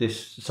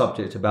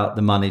subject about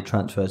the money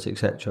transfers,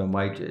 etc., and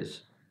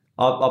wages,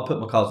 I'll put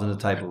my cards on the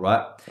table,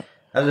 right?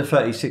 As a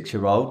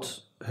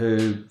 36-year-old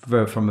who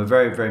from a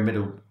very, very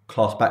middle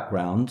class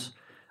background,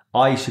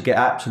 I used to get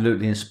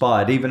absolutely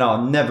inspired, even though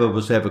I never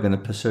was ever going to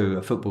pursue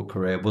a football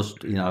career.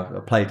 I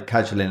played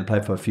casually and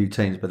played for a few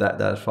teams, but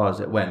that as far as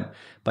it went.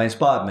 But it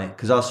inspired me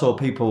because I saw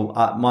people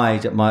at my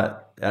age,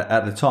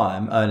 at the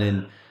time,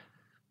 earning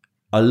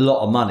a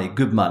lot of money,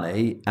 good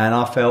money, and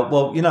I felt,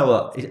 well, you know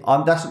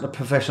what, that's not the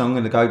profession I'm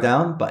going to go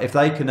down, but if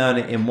they can earn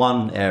it in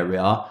one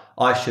area,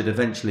 I should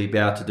eventually be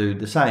able to do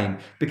the same,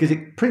 because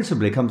it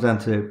principally comes down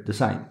to the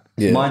same.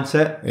 It's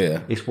mindset,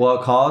 it's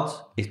work hard,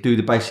 it's do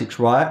the basics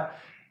right,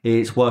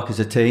 it's work as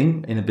a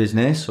team in a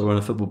business or on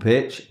a football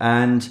pitch,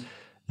 and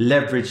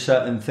leverage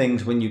certain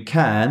things when you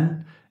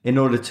can in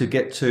order to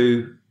get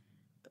to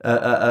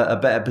a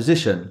better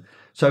position.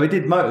 So it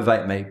did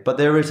motivate me, but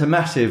there is a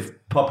massive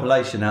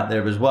population out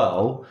there as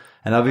well,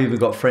 and I've even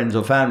got friends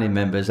or family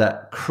members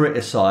that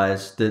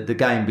criticise the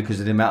game because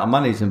of the amount of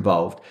money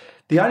involved.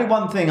 The only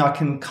one thing I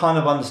can kind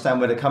of understand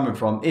where they're coming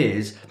from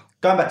is,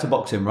 going back to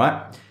boxing,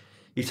 right?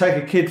 You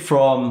take a kid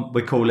from,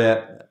 we call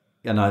it,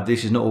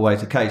 this is not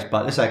always the case,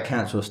 but let's say a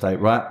council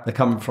estate, right? They're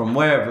coming from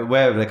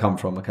wherever they come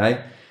from,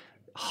 okay?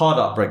 Hard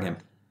upbringing.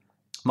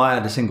 Might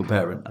have a single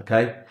parent,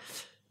 okay?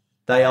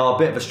 They are a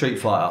bit of a street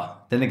fighter.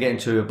 then they get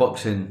into a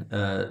boxing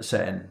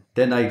setting,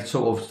 then they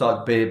sort of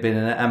start being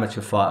an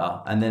amateur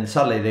fighter, and then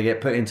suddenly they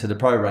get put into the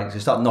pro ranks, they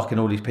start knocking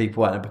all these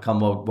people out and become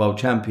world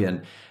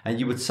champion.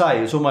 And you would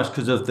say it's almost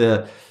because of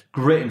the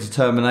grit and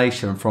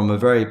determination from a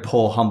very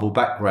poor, humble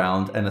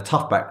background and a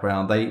tough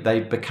background, they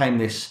became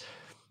this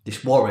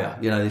warrior,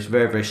 this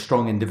very, very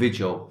strong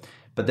individual.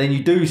 But then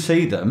you do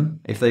see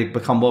them, if they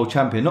become world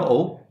champion, not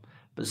all,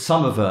 but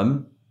some of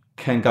them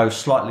can go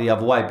slightly the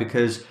other way,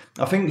 because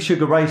I think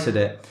Sugar Ray said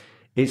it.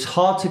 It's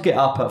hard to get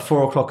up at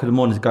 4 o'clock in the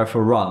morning to go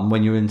for a run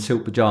when you're in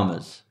silk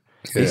pajamas.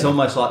 Yeah. It's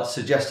almost like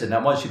suggesting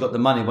that once you've got the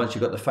money, once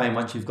you've got the fame,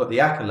 once you've got the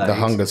accolades, the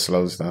hunger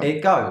slows down.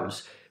 It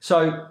goes.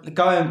 So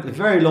going, a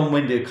very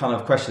long-winded kind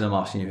of question I'm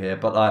asking you here,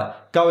 but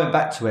like going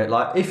back to it,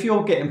 like if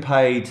you're getting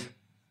paid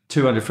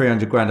 200,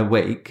 300 grand a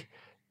week,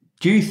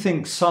 do you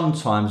think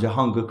sometimes your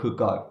hunger could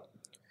go?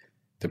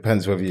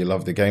 Depends whether you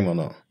love the game or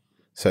not.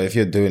 So if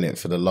you're doing it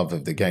for the love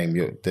of the game,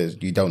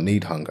 you don't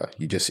need hunger.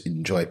 You just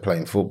enjoy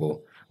playing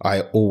football.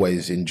 I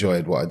always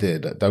enjoyed what I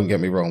did. Don't get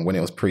me wrong. When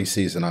it was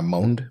pre-season, I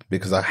moaned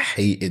because I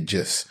hated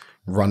just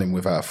running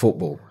without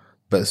football.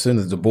 But as soon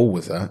as the ball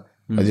was there,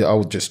 I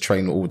would just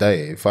train all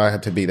day. If I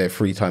had to be there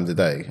 3 times a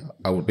day,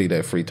 I would be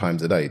there 3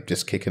 times a day,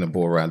 just kicking a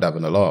ball around,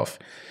 having a laugh.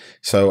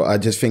 So I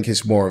just think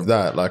it's more of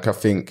that. Like, I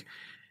think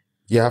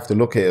you have to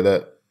look at it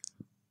that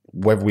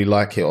whether we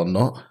like it or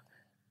not,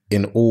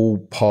 in all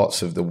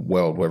parts of the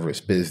world, whether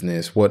it's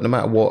business, no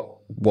matter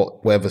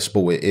whatever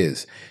sport it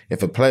is,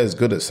 if a player's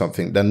good at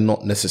something, they're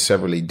not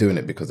necessarily doing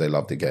it because they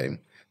love the game.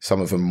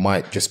 Some of them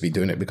might just be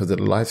doing it because of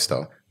the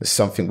lifestyle. It's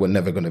something we're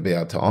never going to be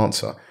able to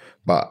answer.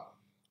 But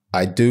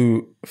I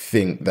do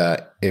think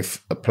that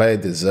if a player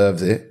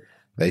deserves it,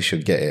 they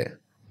should get it.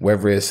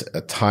 Whether it's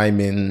a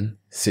timing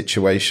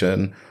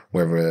situation,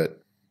 whether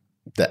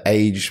the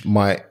age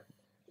might,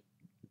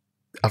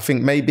 I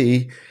think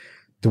maybe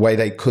the way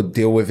they could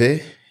deal with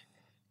it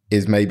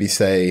is maybe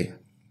say,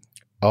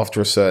 after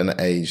a certain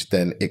age,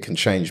 then it can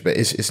change. But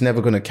it's never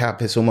going to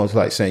cap. It's almost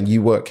like saying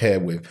you work here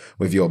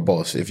with your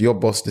boss. If your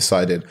boss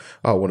decided,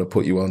 I want to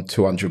put you on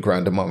 200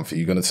 grand a month, are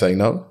you going to say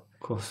no? Of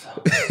course.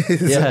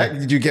 Exactly.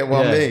 Did you get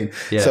what I mean?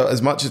 Yeah. So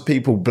as much as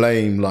people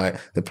blame like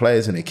the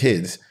players and the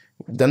kids,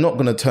 they're not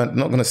going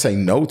to say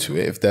no to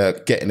it if they're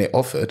getting it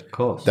offered. Of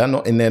course. They're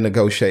not in there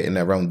negotiating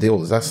their own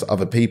deals. That's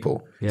other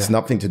people. Yeah. It's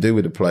nothing to do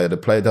with the player. The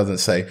player doesn't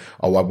say,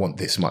 oh, I want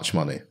this much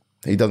money.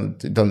 He doesn't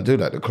do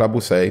that. The club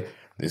will say,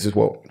 this is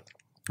what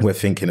we're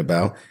thinking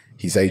about.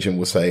 His agent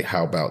will say,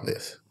 how about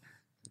this?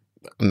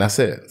 And that's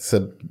it.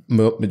 So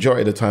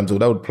majority of the times,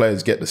 although the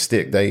players get the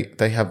stick,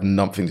 they have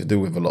nothing to do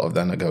with a lot of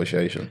that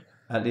negotiation.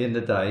 At the end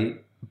of the day,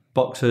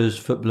 boxers,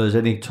 footballers,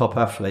 any top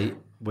athlete,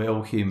 we're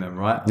all human,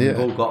 right? And we've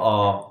all got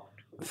our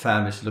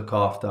families to look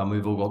after, and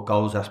we've all got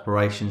goals,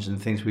 aspirations,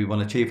 and things we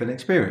want to achieve and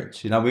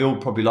experience. We all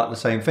probably like the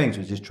same things,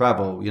 which is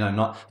travel,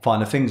 not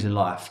find the things in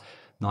life.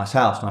 Nice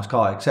house, nice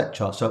car,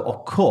 etc. So,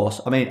 of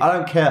course, I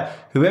don't care,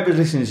 whoever's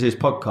listening to this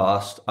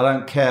podcast, I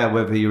don't care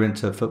whether you're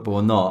into football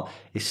or not.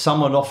 If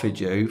someone offered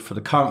you, for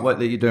the current work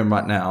that you're doing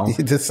right now,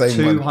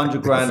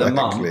 200 grand a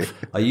month,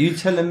 are you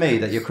telling me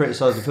that you're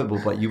criticising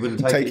football, but you wouldn't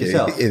take it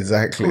yourself?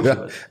 Exactly.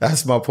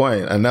 That's my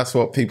point. And that's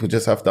what people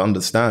just have to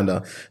understand.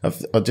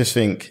 I just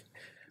think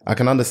I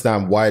can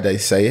understand why they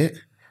say it,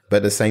 but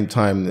at the same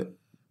time,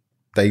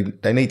 they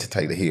need to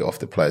take the heat off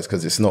the players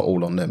because it's not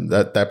all on them.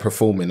 They're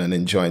performing and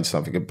enjoying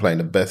something and playing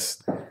the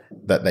best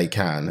that they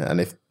can. And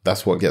if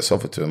that's what gets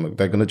offered to them,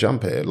 they're going to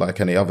jump at it like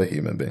any other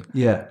human being.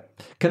 Yeah.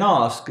 Can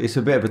I ask, it's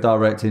a bit of a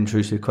direct,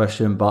 intrusive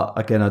question, but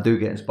again, I do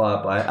get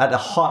inspired by it. At the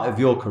height of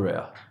your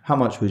career, how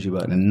much was you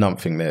earning?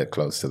 Nothing near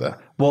close to that.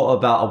 What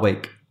about a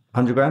week?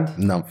 100 grand?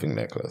 Nothing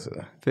near close to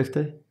that.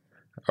 50?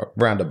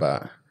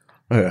 Roundabout.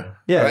 Yeah.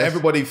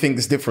 Everybody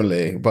thinks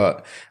differently,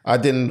 but I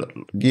didn't.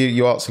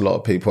 You asked a lot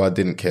of people. I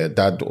didn't care.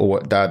 Dad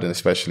and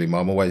especially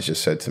Mum always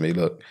just said to me,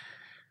 "Look,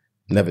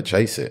 never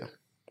chase it.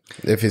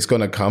 If it's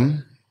gonna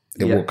come,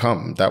 it will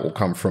come. That will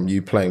come from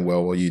you playing well,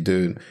 or you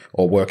doing,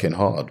 or working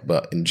hard.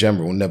 But in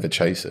general, never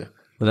chase it."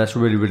 Well, that's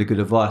really, really good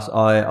advice.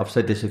 I've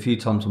said this a few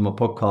times on my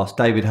podcast.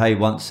 David Hay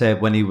once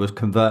said when he was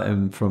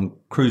converting from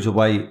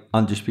cruiserweight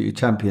undisputed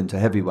champion to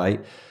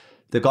heavyweight,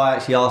 the guy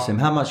actually asked him,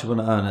 "How much you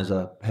want to earn as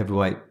a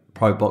heavyweight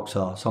pro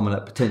boxer, someone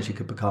that potentially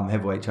could become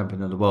heavyweight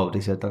champion of the world?"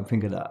 He said, "Don't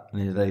think of that."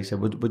 And he said,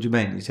 what do you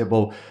mean? He said,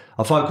 "Well,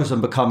 I focus on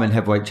becoming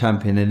heavyweight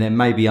champion and then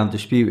maybe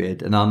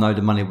undisputed, and I know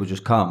the money will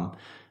just come."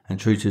 And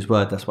true to his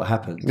word, that's what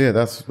happened. Yeah,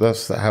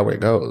 that's how it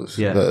goes.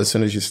 Yeah. As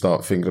soon as you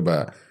start thinking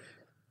about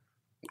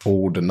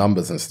all the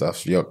numbers and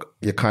stuff, you're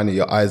kind of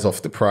your eyes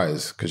off the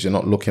prize because you're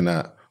not looking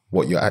at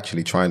what you're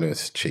actually trying to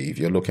achieve.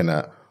 You're looking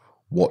at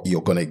what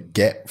you're going to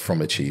get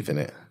from achieving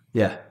it.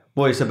 Yeah.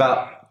 Well, it's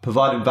about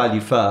providing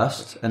value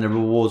first and the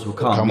rewards will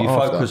come. You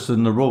focus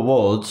on the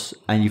rewards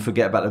and you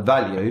forget about the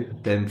value,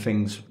 then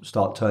things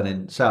start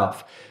turning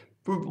south.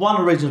 One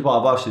of the reasons why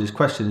I've asked you this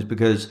question is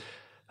because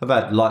I've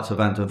had likes of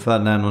Anton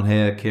Ferdinand on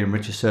here, Kieran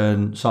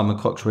Richardson, Simon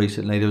Cox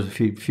recently. There was a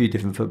few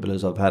different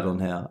footballers I've had on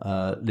here.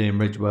 Liam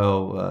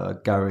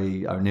Ridgewell,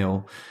 Gary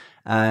O'Neill.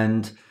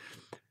 And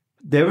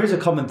there is a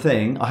common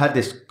thing. I had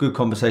this good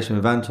conversation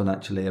with Anton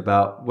actually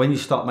about when you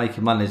start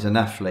making money as an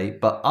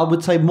athlete, but I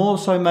would say more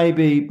so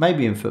maybe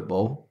in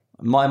football.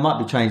 It might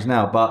be changed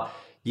now, but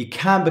you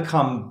can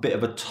become a bit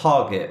of a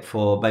target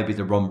for maybe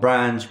the wrong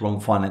brands, wrong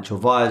financial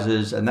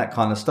advisors, and that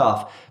kind of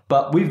stuff.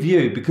 But with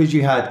you, because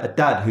you had a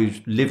dad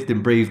who's lived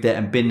and breathed it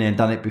and been there and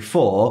done it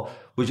before,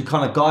 was you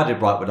kind of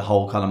guided right with the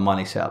whole kind of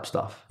money setup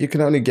stuff? You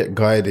can only get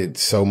guided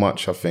so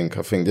much, I think.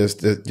 I think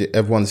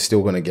everyone's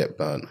still going to get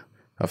burnt.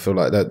 I feel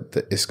like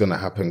that it's going to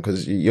happen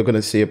because you're going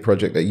to see a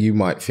project that you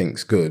might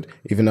think's good,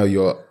 even though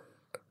you're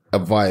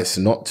advised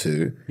not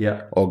to,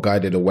 or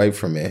guided away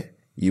from it.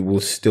 You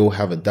will still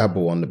have a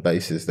dabble on the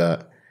basis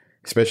that,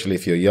 especially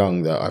if you're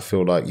young, that I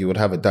feel like you would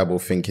have a dabble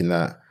thinking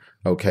that,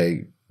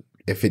 okay,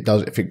 if it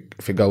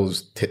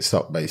goes tits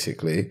up,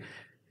 basically,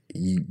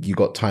 you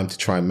got time to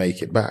try and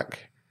make it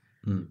back.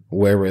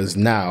 Whereas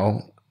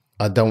now,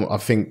 I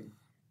think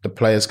the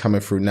players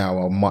coming through now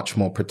are much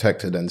more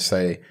protected than,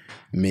 say,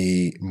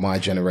 my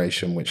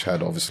generation, which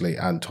had obviously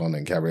Anton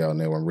and Gary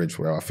O'Neill and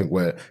Ridgewell. I think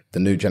where the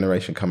new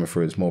generation coming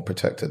through is more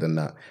protected than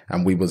that.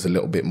 And we was a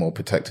little bit more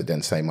protected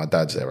than, say, my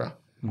dad's era.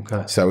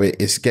 Okay. So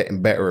it's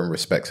getting better in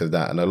respect of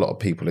that. And a lot of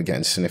people are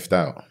getting sniffed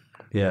out.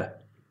 Yeah.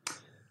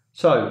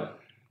 So,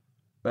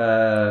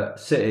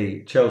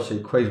 City, Chelsea,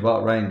 Queen's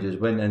Park Rangers,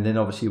 and then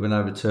obviously went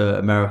over to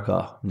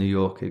America, New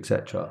York,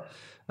 etc.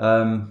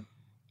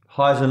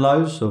 Highs and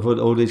lows of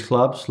all these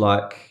clubs.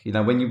 Like, you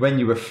know, when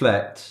you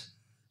reflect,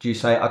 do you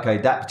say, okay,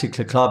 that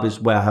particular club is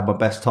where I had my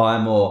best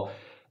time, or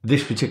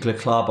this particular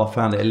club I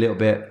found it a little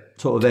bit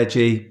sort of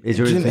edgy? Is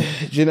there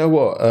anything? Do you know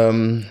what?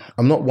 I'm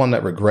not one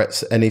that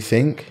regrets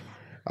anything,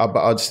 but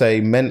I'd say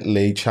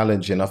mentally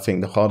challenging. I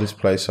think the hardest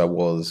place I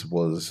was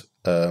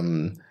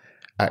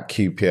at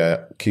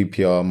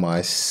QPR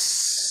my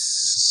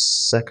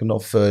second or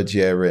third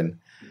year in,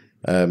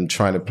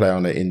 trying to play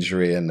on an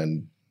injury and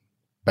then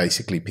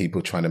basically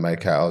people trying to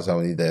make out I was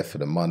only there for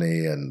the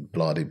money and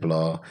blah, blah,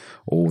 blah,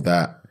 all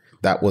that.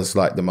 That was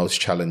like the most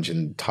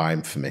challenging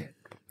time for me,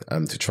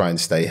 to try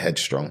and stay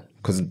headstrong.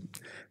 Because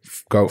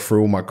go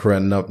through all my career,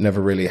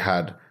 never really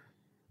had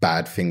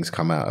bad things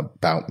come out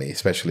about me,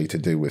 especially to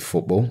do with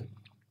football.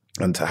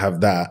 And to have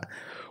that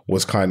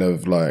was kind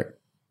of like,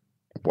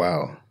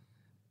 wow,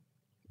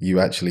 you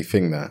actually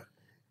think that?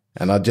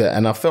 And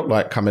I felt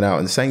like coming out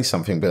and saying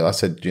something, but I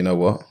said, you know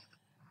what?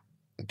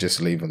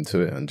 Just leave them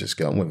to it and just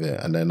get on with it.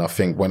 And then I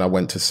think when I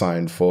went to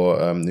sign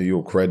for New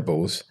York Red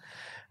Bulls,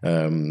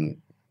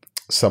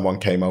 someone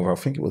came over, I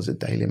think it was a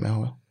Daily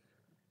Mail,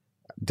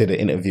 did an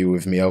interview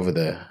with me over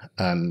there,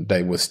 and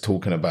they was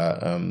talking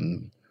about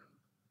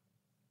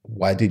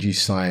why did you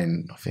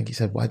sign, I think he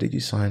said, why did you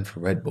sign for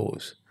Red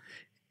Bulls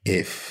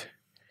if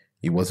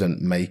you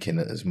wasn't making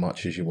it as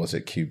much as you was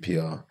at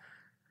QPR?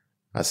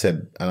 I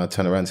said, and I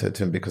turned around and said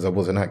to him, because I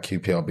wasn't at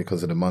QPR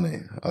because of the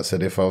money. I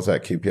said, if I was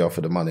at QPR for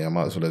the money, I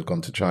might as well have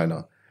gone to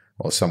China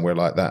or somewhere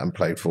like that and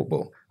played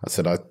football. I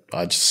said,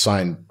 I just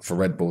signed for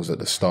Red Bulls at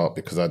the start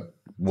because I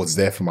was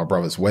there for my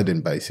brother's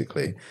wedding,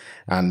 basically.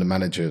 And the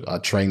manager, I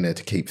trained there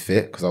to keep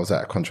fit because I was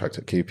at a contract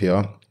at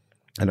QPR.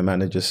 And the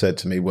manager said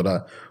to me, would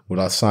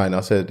I sign? I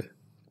said,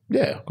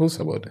 yeah, of course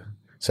I would.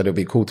 So it would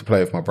be cool to play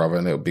with my brother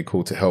and it would be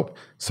cool to help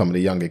some of the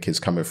younger kids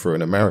coming through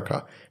in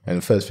America. And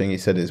the first thing he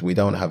said is, we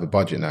don't have a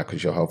budget now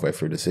because you're halfway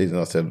through the season.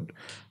 I said,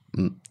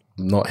 I'm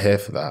not here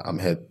for that. I'm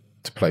here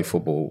to play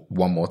football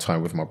one more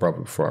time with my brother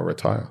before I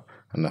retire.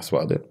 And that's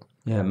what I did.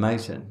 Yeah,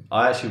 amazing.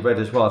 I actually read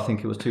as well, I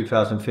think it was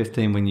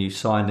 2015 when you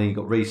signed and you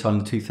got re-signed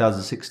in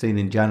 2016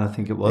 in Jan, I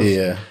think it was.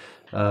 Yeah.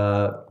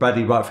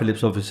 Bradley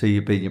Wright-Phillips, obviously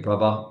you beat your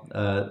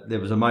brother. There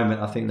was a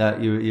moment, I think,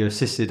 that you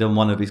assisted on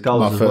one of his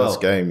goals as well. My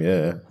first game,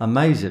 yeah.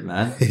 Amazing,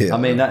 man. Yeah. I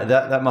mean,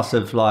 that must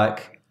have,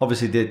 like,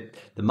 obviously did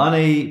the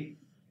money,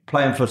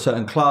 playing for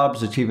certain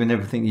clubs, achieving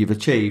everything you've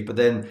achieved, but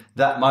then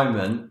that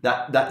moment,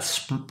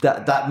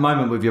 that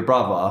moment with your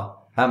brother,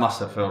 that must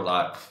have felt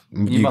like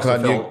you must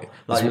have felt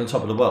like you're on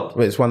top of the world.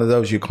 It's one of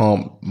those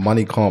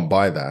money can't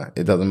buy that.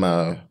 It doesn't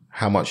matter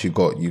how much you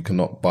got, you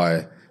cannot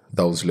buy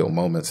those little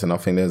moments. And I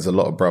think there's a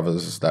lot of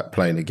brothers that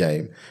play in the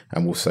game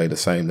and will say the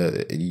same,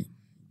 that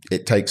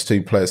it takes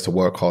two players to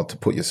work hard to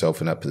put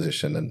yourself in that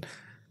position, and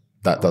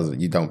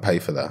you don't pay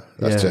for that.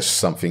 That's just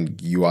something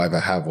you either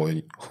have or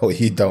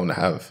you don't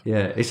have.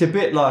 Yeah, it's a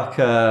bit like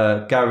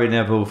Gary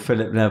Neville,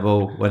 Philip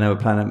Neville when they were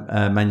playing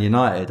at Man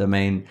United. I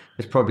mean,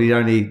 it's probably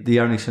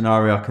the only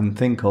scenario I can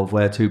think of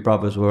where two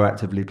brothers were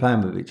actively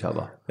playing with each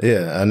other.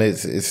 Yeah, and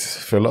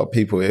it's for a lot of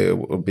people it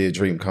would be a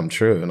dream come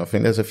true. And I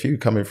think there's a few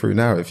coming through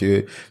now. If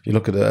you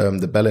look at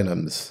the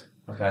Bellinghams,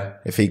 okay,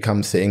 if he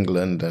comes to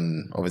England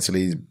and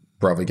obviously his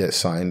brother gets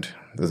signed,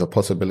 there's a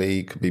possibility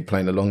he could be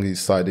playing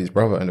alongside his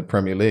brother in the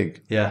Premier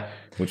League. Yeah,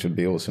 which would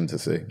be awesome to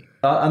see.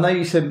 I know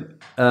you said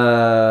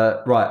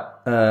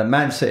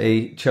Man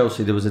City,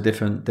 Chelsea. There was a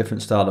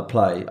different style of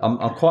play. I'm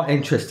quite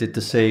interested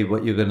to see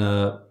what you're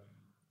gonna.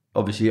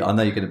 Obviously, I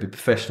know you're going to be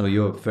professional.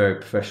 You're a very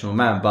professional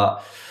man,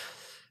 but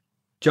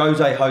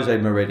Jose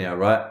Mourinho,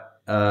 right?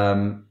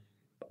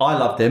 I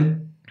loved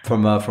him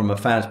from a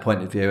fan's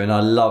point of view, and I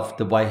loved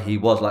the way he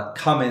was, like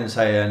coming and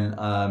saying,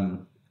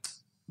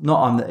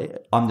 not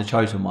I'm the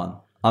chosen one.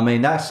 I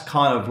mean, that's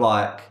kind of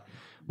like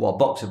what a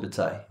boxer would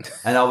say,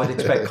 and I would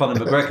expect Conor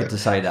McGregor to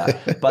say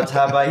that. But to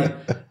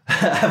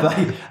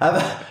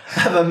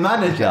have a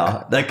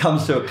manager that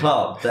comes to a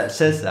club that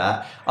says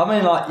that, I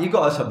mean, like, you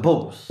got to have some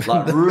balls,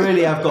 like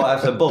really have got to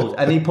have some balls,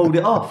 and he pulled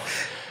it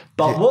off.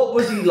 But what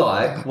was he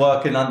like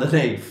working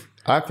underneath?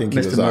 I think he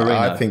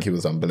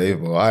was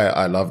unbelievable.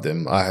 I loved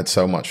him. I had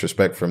so much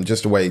respect for him,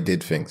 just the way he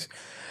did things.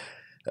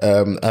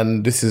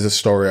 And this is a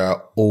story I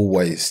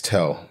always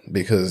tell,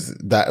 because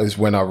that is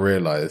when I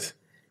realized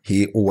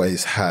he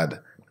always had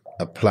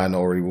a plan,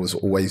 or he was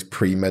always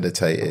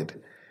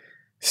premeditated.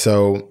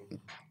 So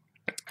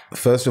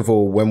first of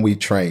all, when we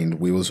trained,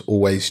 we was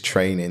always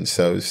training.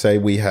 So say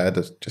we had,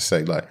 just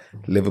say like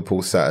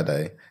Liverpool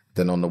Saturday,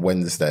 then on the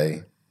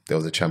Wednesday, there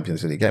was a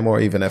Champions League game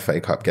or even FA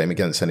Cup game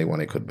against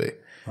anyone it could be.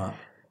 Wow.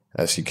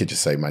 As you could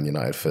just say Man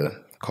United for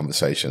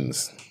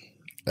conversations.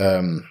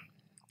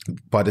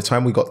 By the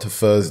time we got to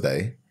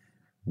Thursday,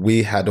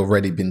 we had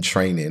already been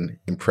training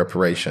in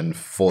preparation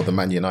for the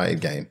Man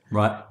United game.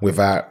 Right.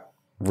 Without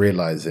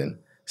realizing.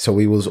 So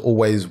we was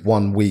always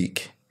 1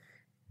 week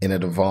in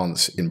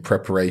advance in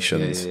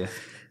preparations. Yeah.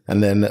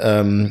 And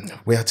then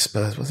we had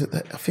Spurs. Was it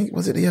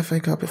the FA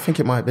Cup? I think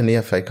it might have been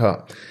the FA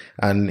Cup.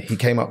 And he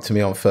came up to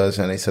me on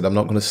Thursday and he said, I'm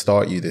not going to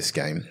start you this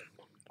game,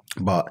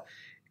 but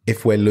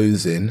if we're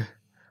losing,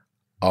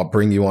 I'll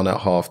bring you on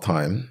at half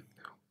time.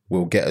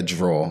 We'll get a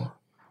draw.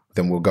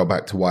 Then we'll go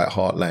back to White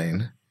Hart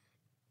Lane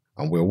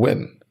and we'll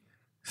win.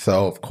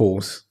 So, of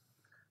course,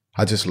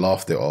 I just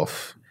laughed it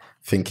off,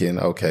 thinking,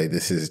 okay,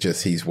 this is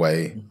just his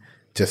way,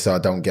 just so I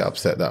don't get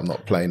upset that I'm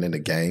not playing in the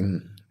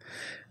game.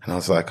 And I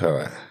was like, all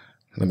right,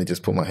 let me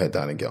just put my head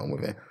down and get on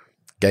with it.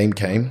 Game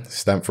came,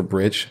 Stamford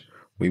Bridge.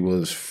 We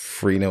was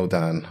 3-0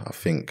 down, I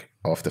think,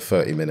 after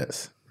 30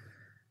 minutes.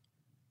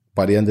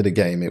 By the end of the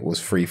game, it was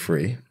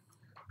 3-3.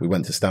 We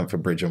went to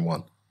Stamford Bridge and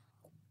won.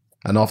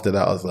 And after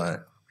that, I was like,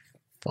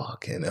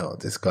 fucking hell,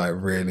 this guy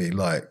really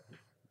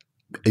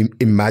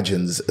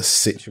imagines a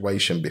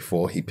situation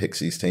before he picks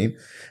his team.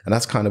 And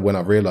that's kind of when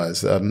I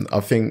realized, I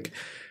think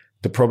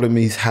the problem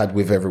he's had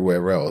with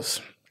everywhere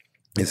else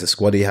is the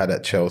squad he had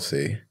at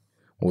Chelsea.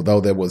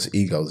 Although there was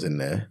egos in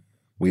there,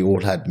 we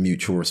all had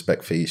mutual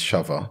respect for each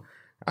other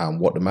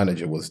and what the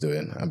manager was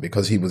doing. And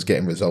because he was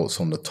getting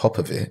results on the top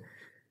of it,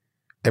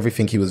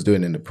 everything he was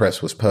doing in the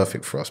press was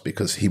perfect for us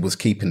because he was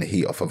keeping the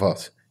heat off of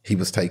us. He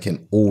was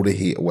taking all the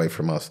heat away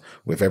from us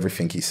with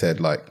everything he said,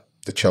 like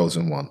the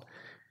chosen one.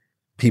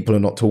 People are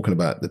not talking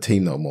about the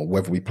team no more,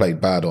 whether we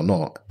played bad or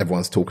not.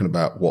 Everyone's talking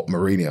about what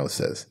Mourinho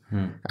says.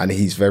 And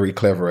he's very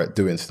clever at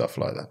doing stuff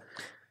like that.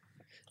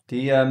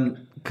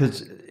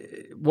 Because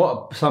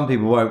what some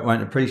people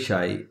won't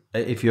appreciate,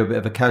 if you're a bit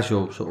of a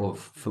casual sort of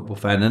football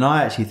fan, and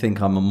I actually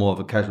think I'm more of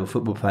a casual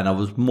football fan. I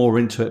was more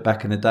into it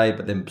back in the day,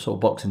 but then sort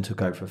of boxing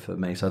took over for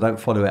me, so I don't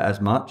follow it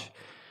as much.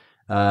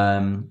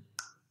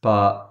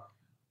 But,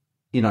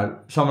 you know,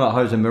 someone like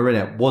Jose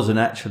Mourinho wasn't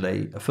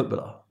actually a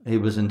footballer. He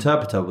was an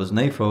interpreter, wasn't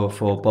he, for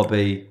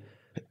Bobby?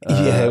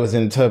 Yeah, he was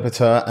an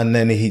interpreter, and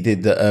then he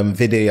did the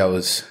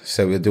videos,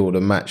 so we'd do all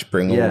the match,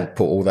 put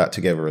all that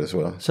together as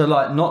well. So,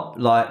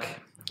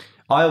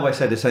 I always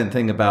say the same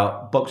thing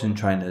about boxing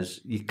trainers.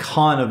 You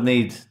kind of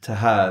need to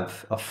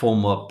have a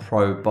former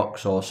pro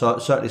boxer, or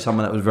certainly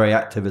someone that was very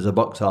active as a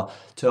boxer,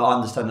 to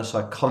understand the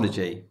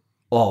psychology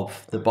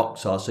of the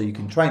boxer so you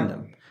can train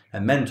them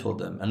and mentor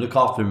them and look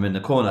after them in the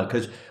corner.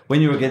 Because when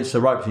you're against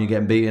the ropes and you're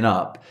getting beaten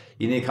up,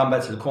 you need to come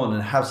back to the corner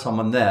and have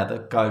someone there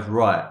that goes,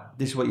 right,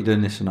 this is what you do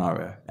in this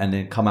scenario, and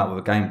then come out with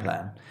a game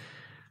plan.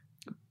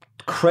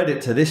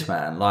 Credit to this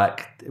man,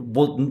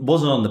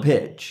 wasn't on the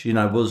pitch,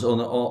 was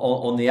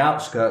on the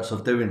outskirts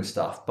of doing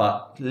stuff,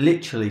 but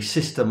literally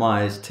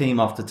systemized team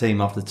after team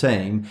after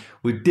team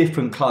with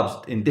different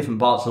clubs in different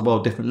parts of the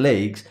world, different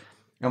leagues,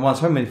 and won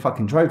so many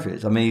fucking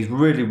trophies. I mean, he's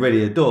really,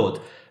 really adored.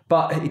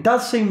 But it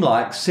does seem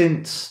like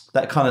since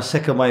that kind of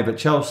second wave at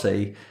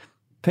Chelsea,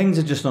 things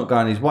are just not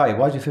going his way.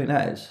 Why do you think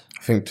that is?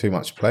 I think too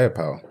much player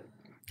power.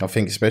 I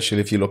think especially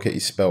if you look at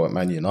his spell at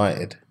Man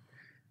United,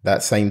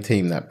 that same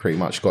team that pretty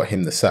much got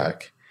him the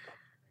sack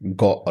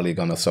got Ole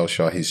Gunnar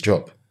Solskjaer his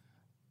job.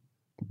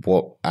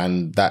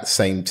 And that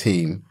same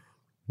team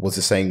was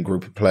the same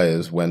group of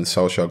players when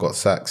Solskjaer got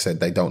sacked said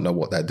they don't know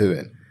what they're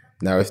doing.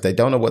 Now, if they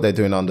don't know what they're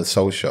doing under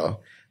Solskjaer,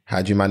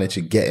 how'd you manage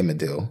to get him a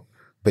deal?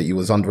 But you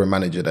was under a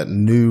manager that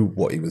knew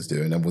what he was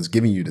doing and was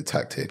giving you the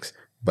tactics,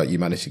 but you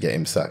managed to get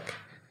him sacked.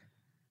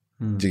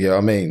 Do you get what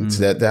I mean?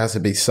 So there has to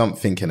be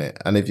something in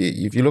it. And if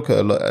you look at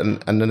a lot,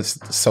 and then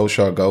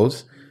Solskjaer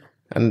goes,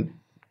 and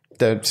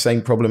the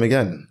same problem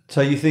again.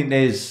 So you think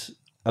there's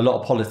a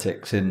lot of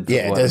politics in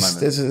football at the moment?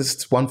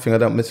 There's one thing I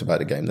don't miss about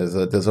the game. There's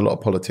a lot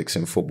of politics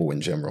in football in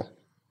general.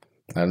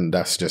 And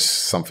that's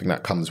just something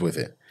that comes with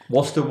it.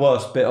 What's the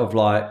worst bit of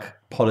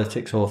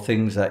politics or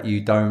things that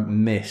you don't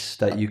miss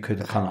that you could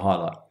kind of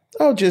highlight?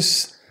 I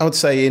would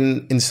say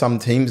in some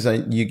teams,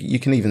 you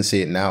can even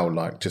see it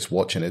now, just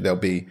watching it, there'll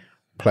be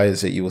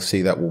players that you will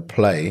see that will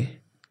play,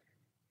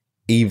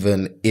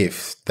 even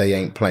if they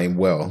ain't playing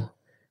well,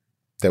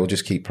 they will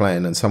just keep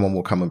playing and someone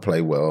will come and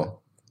play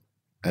well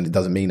and it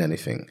doesn't mean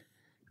anything.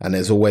 And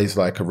there's always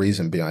like a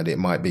reason behind it. It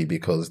might be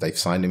because they've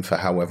signed him for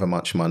however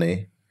much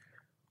money,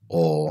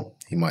 or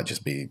he might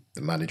just be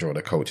the manager or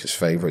the coach's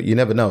favourite. You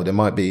never know. There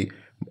might be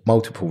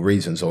multiple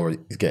reasons, or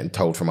he's getting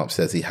told from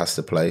upstairs he has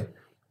to play.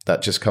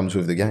 That just comes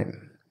with the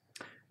game.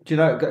 Do you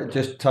know,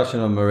 just touching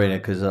on Mourinho,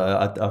 because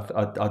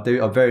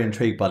I'm very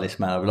intrigued by this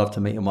man. I would love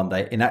to meet him one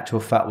day. In actual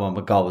fact, one of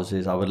my goals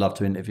is I would love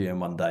to interview him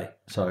one day.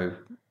 So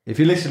if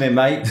you're listening,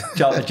 mate,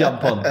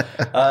 jump on.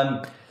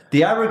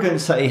 The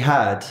arrogance that he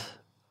had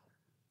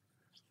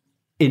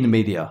in the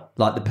media,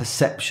 like the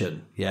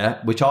perception,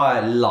 yeah, which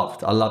I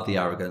loved. I love the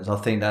arrogance. I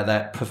think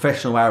that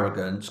professional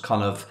arrogance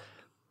kind of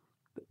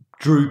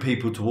drew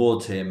people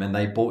towards him and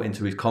they bought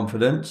into his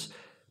confidence.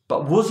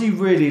 But was he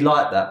really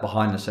like that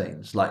behind the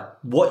scenes? Like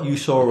what you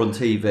saw on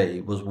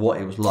TV was what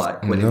he was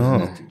like when he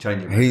was in the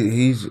changing room?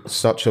 He's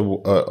such a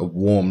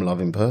warm,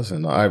 loving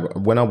person.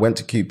 When I went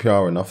to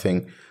QPR, and I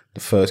think the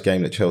first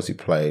game that Chelsea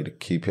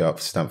played, QPR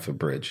for Stamford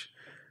Bridge,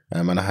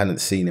 and I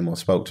hadn't seen him or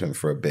spoke to him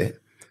for a bit.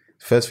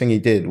 First thing he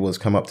did was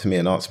come up to me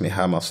and ask me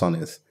how my son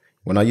is.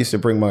 When I used to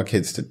bring my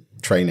kids to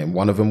training,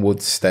 one of them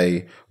would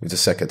stay with the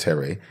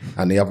secretary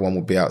and the other one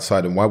would be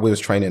outside. And while we was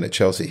training at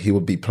Chelsea, he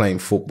would be playing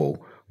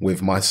football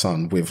with my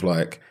son,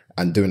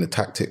 and doing the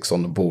tactics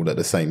on the ball at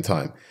the same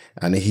time.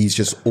 And he's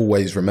just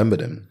always remembered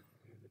him.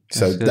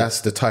 So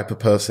that's the type of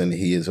person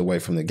he is away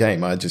from the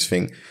game. I just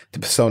think the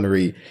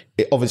persona,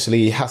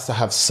 obviously he has to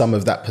have some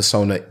of that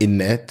persona in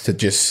there to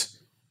just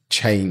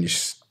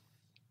change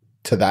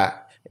to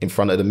that in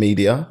front of the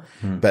media.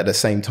 But at the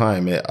same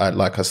time,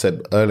 like I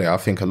said earlier, I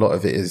think a lot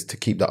of it is to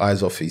keep the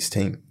eyes off his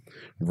team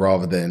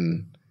rather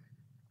than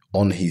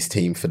on his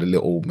team for the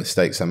little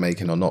mistakes they're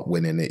making or not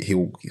winning it.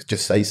 He'll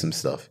just say some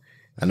stuff.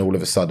 And all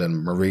of a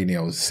sudden,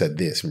 Mourinho said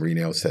this,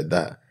 Mourinho said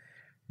that.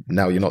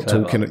 Now you're not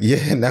talking.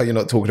 Yeah, now you're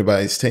not talking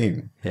about his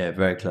team. Yeah,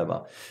 very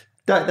clever.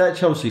 That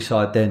Chelsea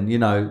side, then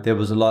there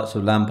was the likes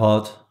of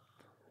Lampard,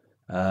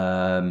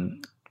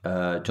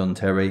 John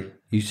Terry.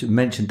 You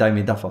mentioned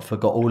Damien Duff. I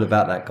forgot all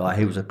about that guy.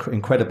 He was an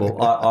incredible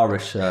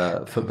Irish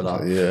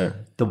footballer. Yeah.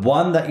 The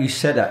one that you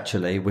said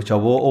actually, which I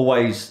will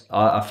always,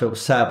 I felt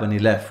sad when he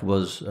left,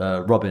 was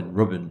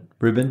Ruben.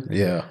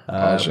 Yeah.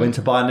 Went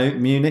to Bayern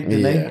Munich,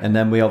 didn't he? And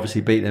then we obviously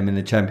beat them in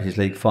the Champions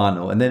League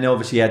final. And then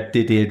obviously you had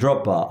Didier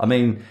Drogba. I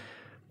mean,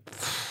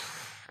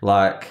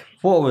 like,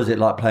 what was it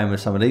like playing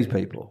with some of these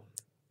people?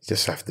 You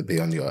just have to be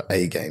on your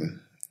A game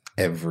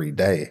every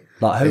day.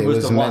 Like, who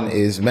was the one?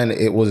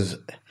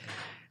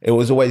 It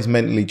was always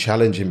mentally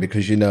challenging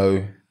because,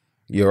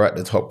 you're at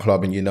the top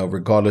club and,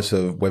 regardless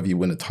of whether you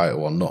win a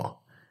title or not,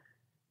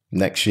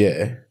 next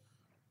year,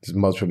 there's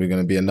most probably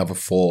going to be another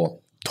 4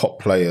 top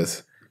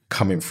players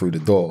coming through the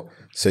door.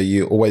 So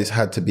you always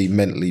had to be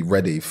mentally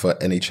ready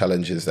for any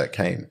challenges that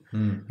came.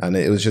 And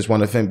it was just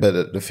one of the things.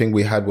 But the thing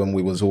we had when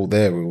we was all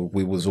there,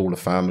 we was all a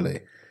family.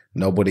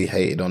 Nobody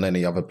hated on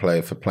any other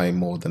player for playing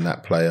more than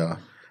that player.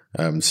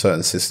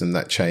 Certain system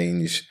that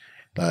changed.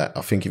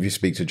 I think if you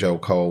speak to Joe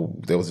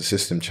Cole, there was a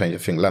system change. I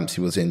think Lamptey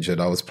was injured.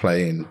 I was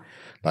playing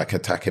like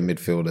attacking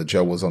midfielder.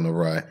 Joe was on the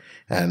right,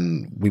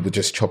 and we would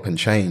just chop and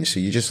change.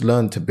 So you just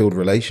learn to build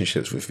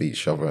relationships with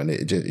each other, and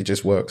it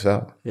just works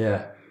out.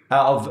 Yeah.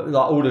 Out of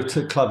like all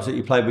the clubs that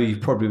you played with, you've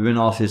probably been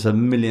asked this a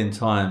million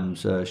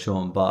times,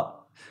 Shaun, but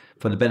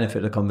for the benefit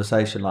of the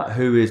conversation, like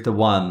who is the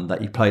one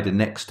that you played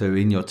next to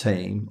in your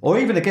team, or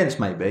even against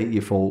maybe,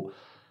 you thought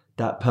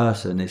that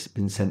person has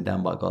been sent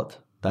down by God?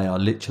 They are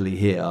literally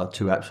here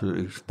to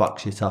absolutely fuck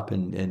shit up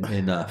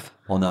on earth.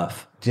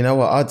 Do you know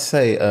what? I'd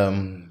say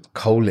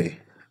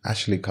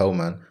Ashley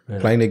Coleman,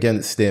 really? Playing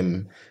against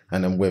him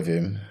and then with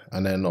him,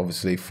 and then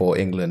obviously for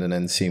England, and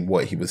then seeing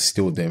what he was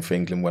still doing for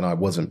England when I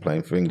wasn't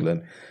playing for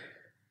England.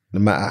 No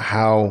matter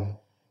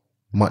how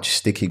much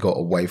stick he got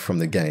away from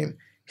the game,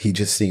 he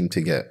just seemed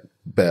to get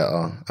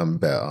better and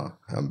better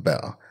and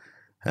better.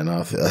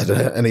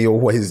 And he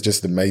always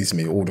just amazed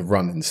me, all the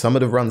running. Some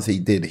of the runs he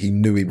did, he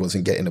knew he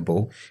wasn't getting the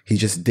ball. He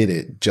just did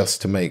it just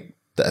to make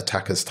the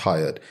attackers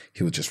tired.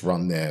 He would just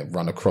run there,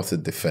 run across the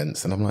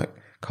defence. And I'm like,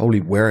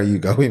 Coley, where are you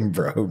going,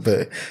 bro?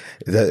 But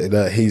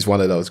he's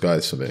one of those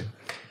guys for me.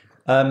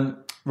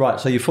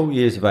 Right, so you're 40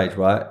 years of age,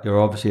 right? You're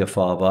obviously a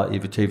father.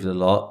 You've achieved a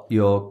lot.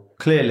 You're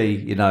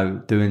clearly,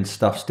 doing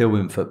stuff still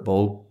in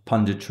football,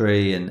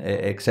 punditry and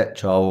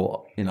etc.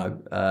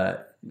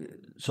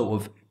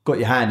 Sort of got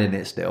your hand in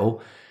it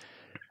still.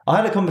 I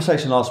had a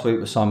conversation last week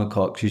with Simon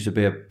Cox, who used to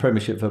be a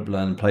Premiership footballer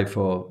and played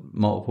for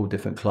multiple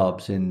different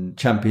clubs in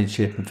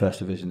Championship and First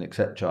Division,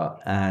 etc.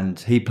 And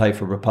he played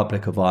for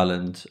Republic of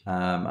Ireland.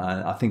 And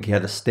I think he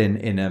had a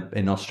stint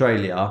in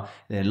Australia.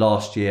 And then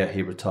last year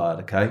he retired,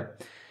 okay?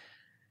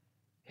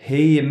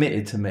 He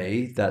admitted to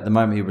me that the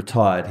moment he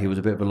retired, he was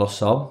a bit of a lost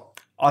soul.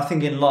 I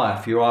think in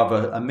life, you're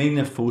either a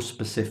meaningful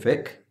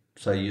specific,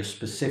 so you're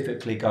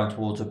specifically going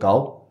towards a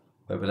goal,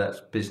 whether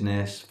that's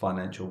business,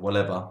 financial,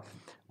 whatever,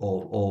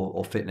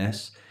 or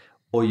fitness,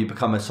 or you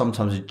become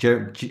sometimes a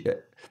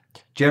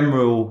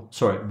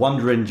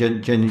wandering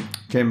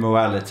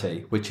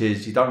generality, which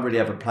is you don't really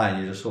have a plan,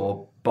 you're just sort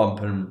of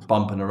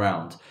bumping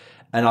around.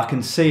 And I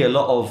can see a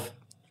lot of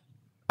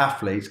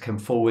athletes can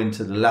fall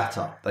into the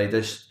latter. They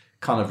just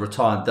kind of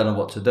retire and don't know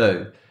what to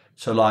do.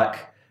 So, like,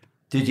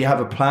 did you have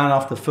a plan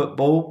after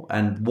football,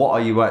 and what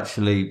are you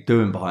actually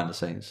doing behind the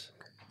scenes?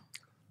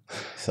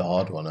 It's a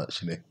hard one,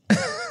 actually.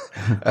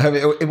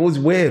 It was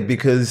weird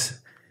because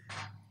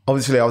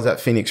obviously I was at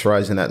Phoenix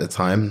Rising at the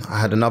time. I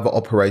had another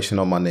operation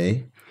on my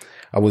knee.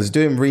 I was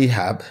doing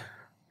rehab,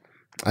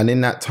 and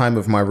in that time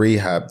of my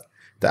rehab,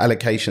 the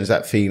allocations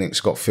at Phoenix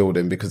got filled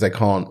in because they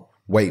can't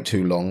wait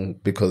too long,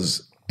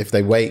 because if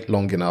they wait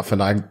long enough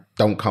and I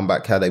don't come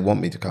back how they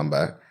want me to come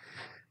back,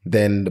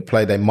 then the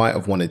play they might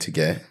have wanted to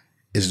get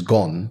is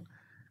gone,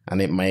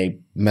 and it may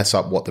mess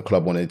up what the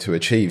club wanted to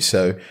achieve.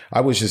 So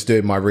I was just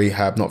doing my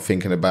rehab, not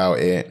thinking about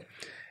it.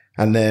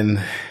 And then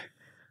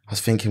I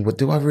was thinking, well,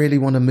 do I really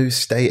want to move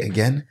state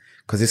again?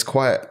 Because it's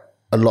quite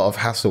a lot of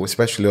hassle,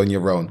 especially on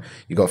your own.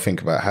 You got to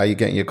think about how you're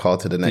getting your car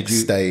to the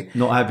next state.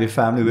 Not have your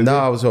family with you? No,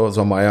 I was always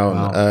on my own.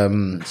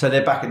 Wow. So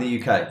they're back in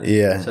the UK?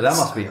 Yeah. So that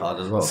must be hard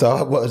as well. So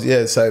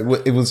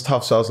it was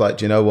tough. So I was like,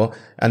 do you know what?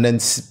 And then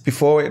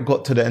before it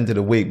got to the end of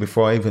the week,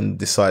 before I even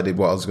decided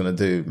what I was going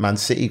to do, Man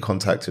City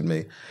contacted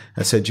me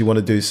and said, do you want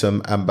to do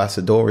some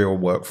ambassadorial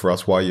work for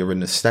us while you're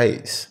in the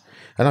States?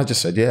 And I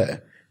just said, yeah.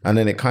 And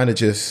then it kind of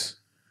just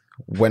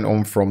went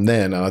on from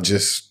there. And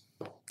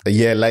a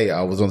year later,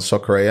 I was on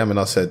Soccer AM and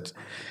I said,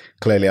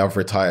 clearly I've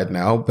retired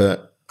now,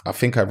 but I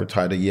think I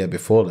retired a year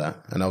before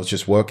that, and I was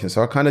just working.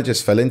 So I kind of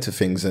just fell into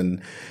things,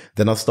 and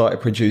then I started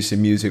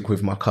producing music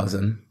with my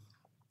cousin,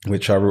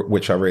 which I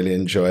really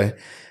enjoy.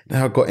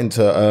 Now I got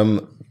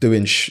into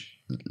doing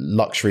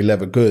luxury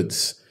leather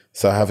goods.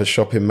 So I have a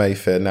shop in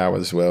Mayfair now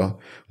as well,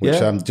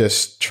 which I'm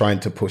just trying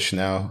to push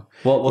now,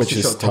 which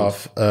is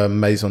tough.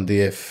 Maison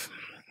d'If.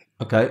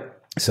 Okay.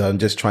 So I'm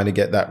just trying to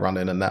get that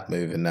running and that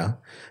moving now.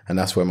 And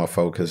that's where my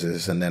focus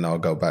is. And then I'll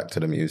go back to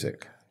the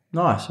music.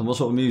 Nice. And what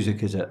sort of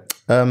music is it?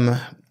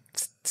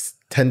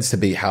 Tends to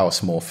be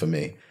house more for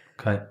me.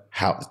 Okay.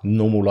 House,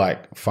 normal,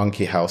 like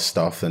funky house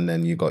stuff. And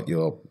then you got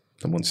your,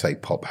 I wouldn't say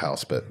pop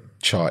house, but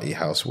charty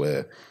house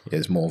where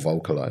it's more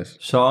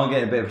vocalized. So I'm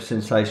getting a bit of a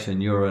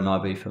sensation. You're an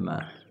Ibiza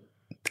man.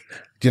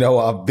 Do you know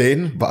what? I've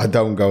been, but I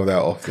don't go that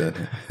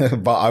often.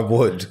 But I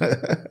would.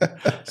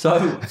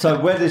 So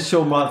where does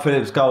Shaun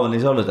Wright-Phillips go on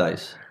his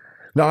holidays?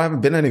 No, I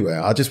haven't been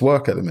anywhere. I just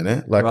work at the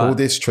minute. Like all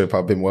this trip,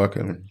 I've been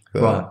working.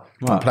 Right.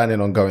 I'm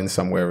planning on going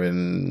somewhere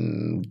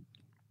in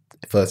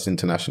first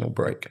international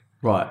break.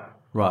 Right.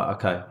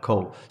 Okay.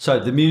 Cool. So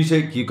the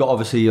music, you got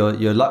obviously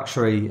your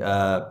luxury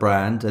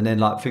brand, and then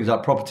like things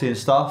like property and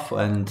stuff,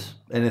 and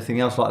anything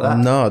else like that.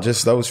 No,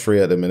 just those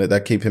three at the minute. They're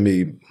keeping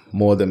me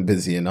more than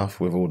busy enough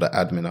with all the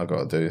admin I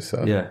got to do.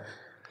 So yeah.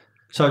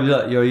 So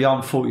look, you're a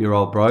young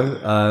 40-year-old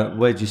bro.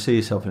 Where do you see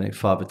yourself in the next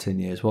 5 or 10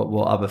 years?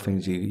 What other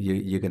things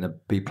you're going to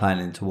be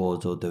planning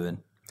towards or doing?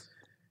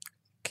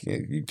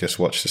 You just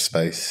watch the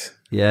space.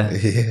 Yeah.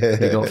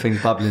 You got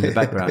things bubbling in the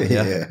background.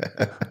 Yeah.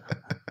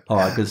 All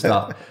right, good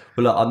stuff.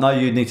 Well, look, I know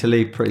you need to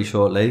leave pretty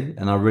shortly,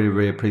 and I really,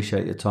 really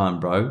appreciate your time,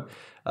 bro.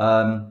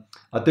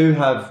 I do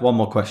have one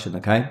more question,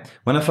 okay?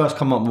 When I first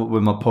come up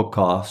with my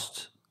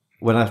podcast,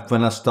 when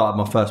I started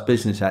my first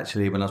business,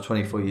 actually, when I was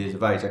 24 years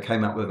of age, I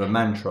came up with a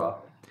mantra.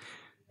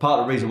 Part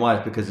of the reason why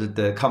is because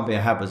the company I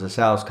had was a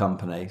sales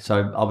company.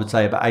 So I would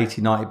say about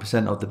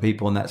 80-90% of the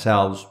people in that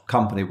sales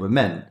company were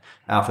men,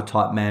 alpha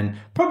type men,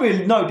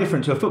 probably no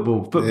different to a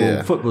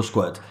football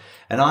squad.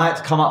 And I had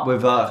to come up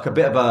with a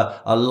bit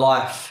of a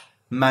life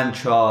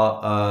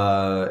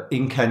mantra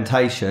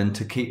incantation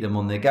to keep them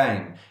on their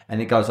game.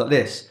 And it goes like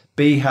this: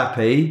 be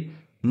happy,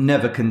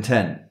 never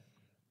content.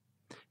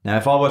 Now,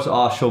 if I was to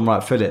ask Shaun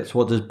Wright-Phillips,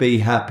 what does be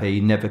happy,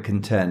 never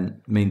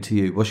content mean to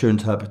you? What's your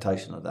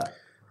interpretation of that?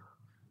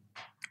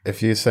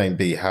 If you're saying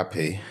be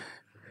happy,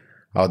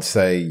 I'd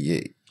say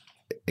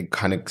it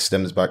kind of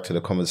stems back to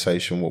the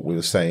conversation, what we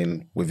were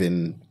saying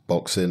within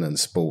boxing and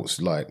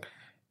sports, like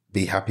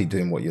be happy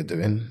doing what you're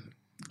doing,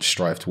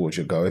 strive towards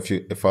your goal.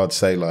 If I'd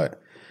say like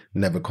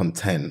never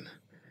content,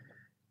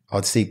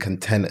 I'd see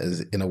content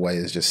as in a way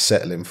as just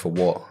settling for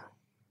what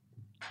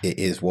it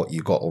is, what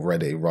you got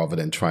already, rather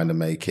than trying to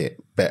make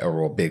it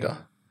better or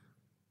bigger.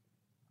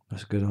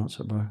 That's a good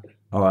answer, bro.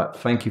 All right,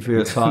 thank you for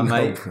your time,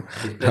 mate.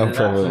 It's been an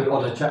absolute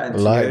honour chatting to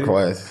you.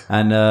 Likewise.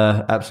 And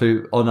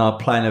absolute honour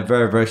playing a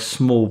very, very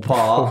small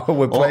part.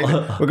 We're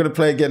going to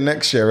play again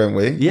next year, aren't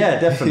we? Yeah,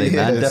 definitely,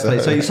 man,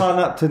 definitely. So you sign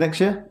up to next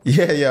year?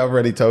 Yeah, I've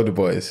already told the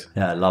boys.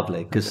 Yeah,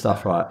 lovely. Good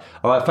stuff, right.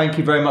 All right, thank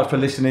you very much for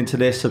listening to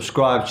this.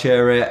 Subscribe,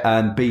 share it,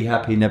 and be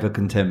happy, never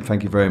content.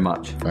 Thank you very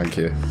much. Thank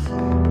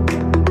you.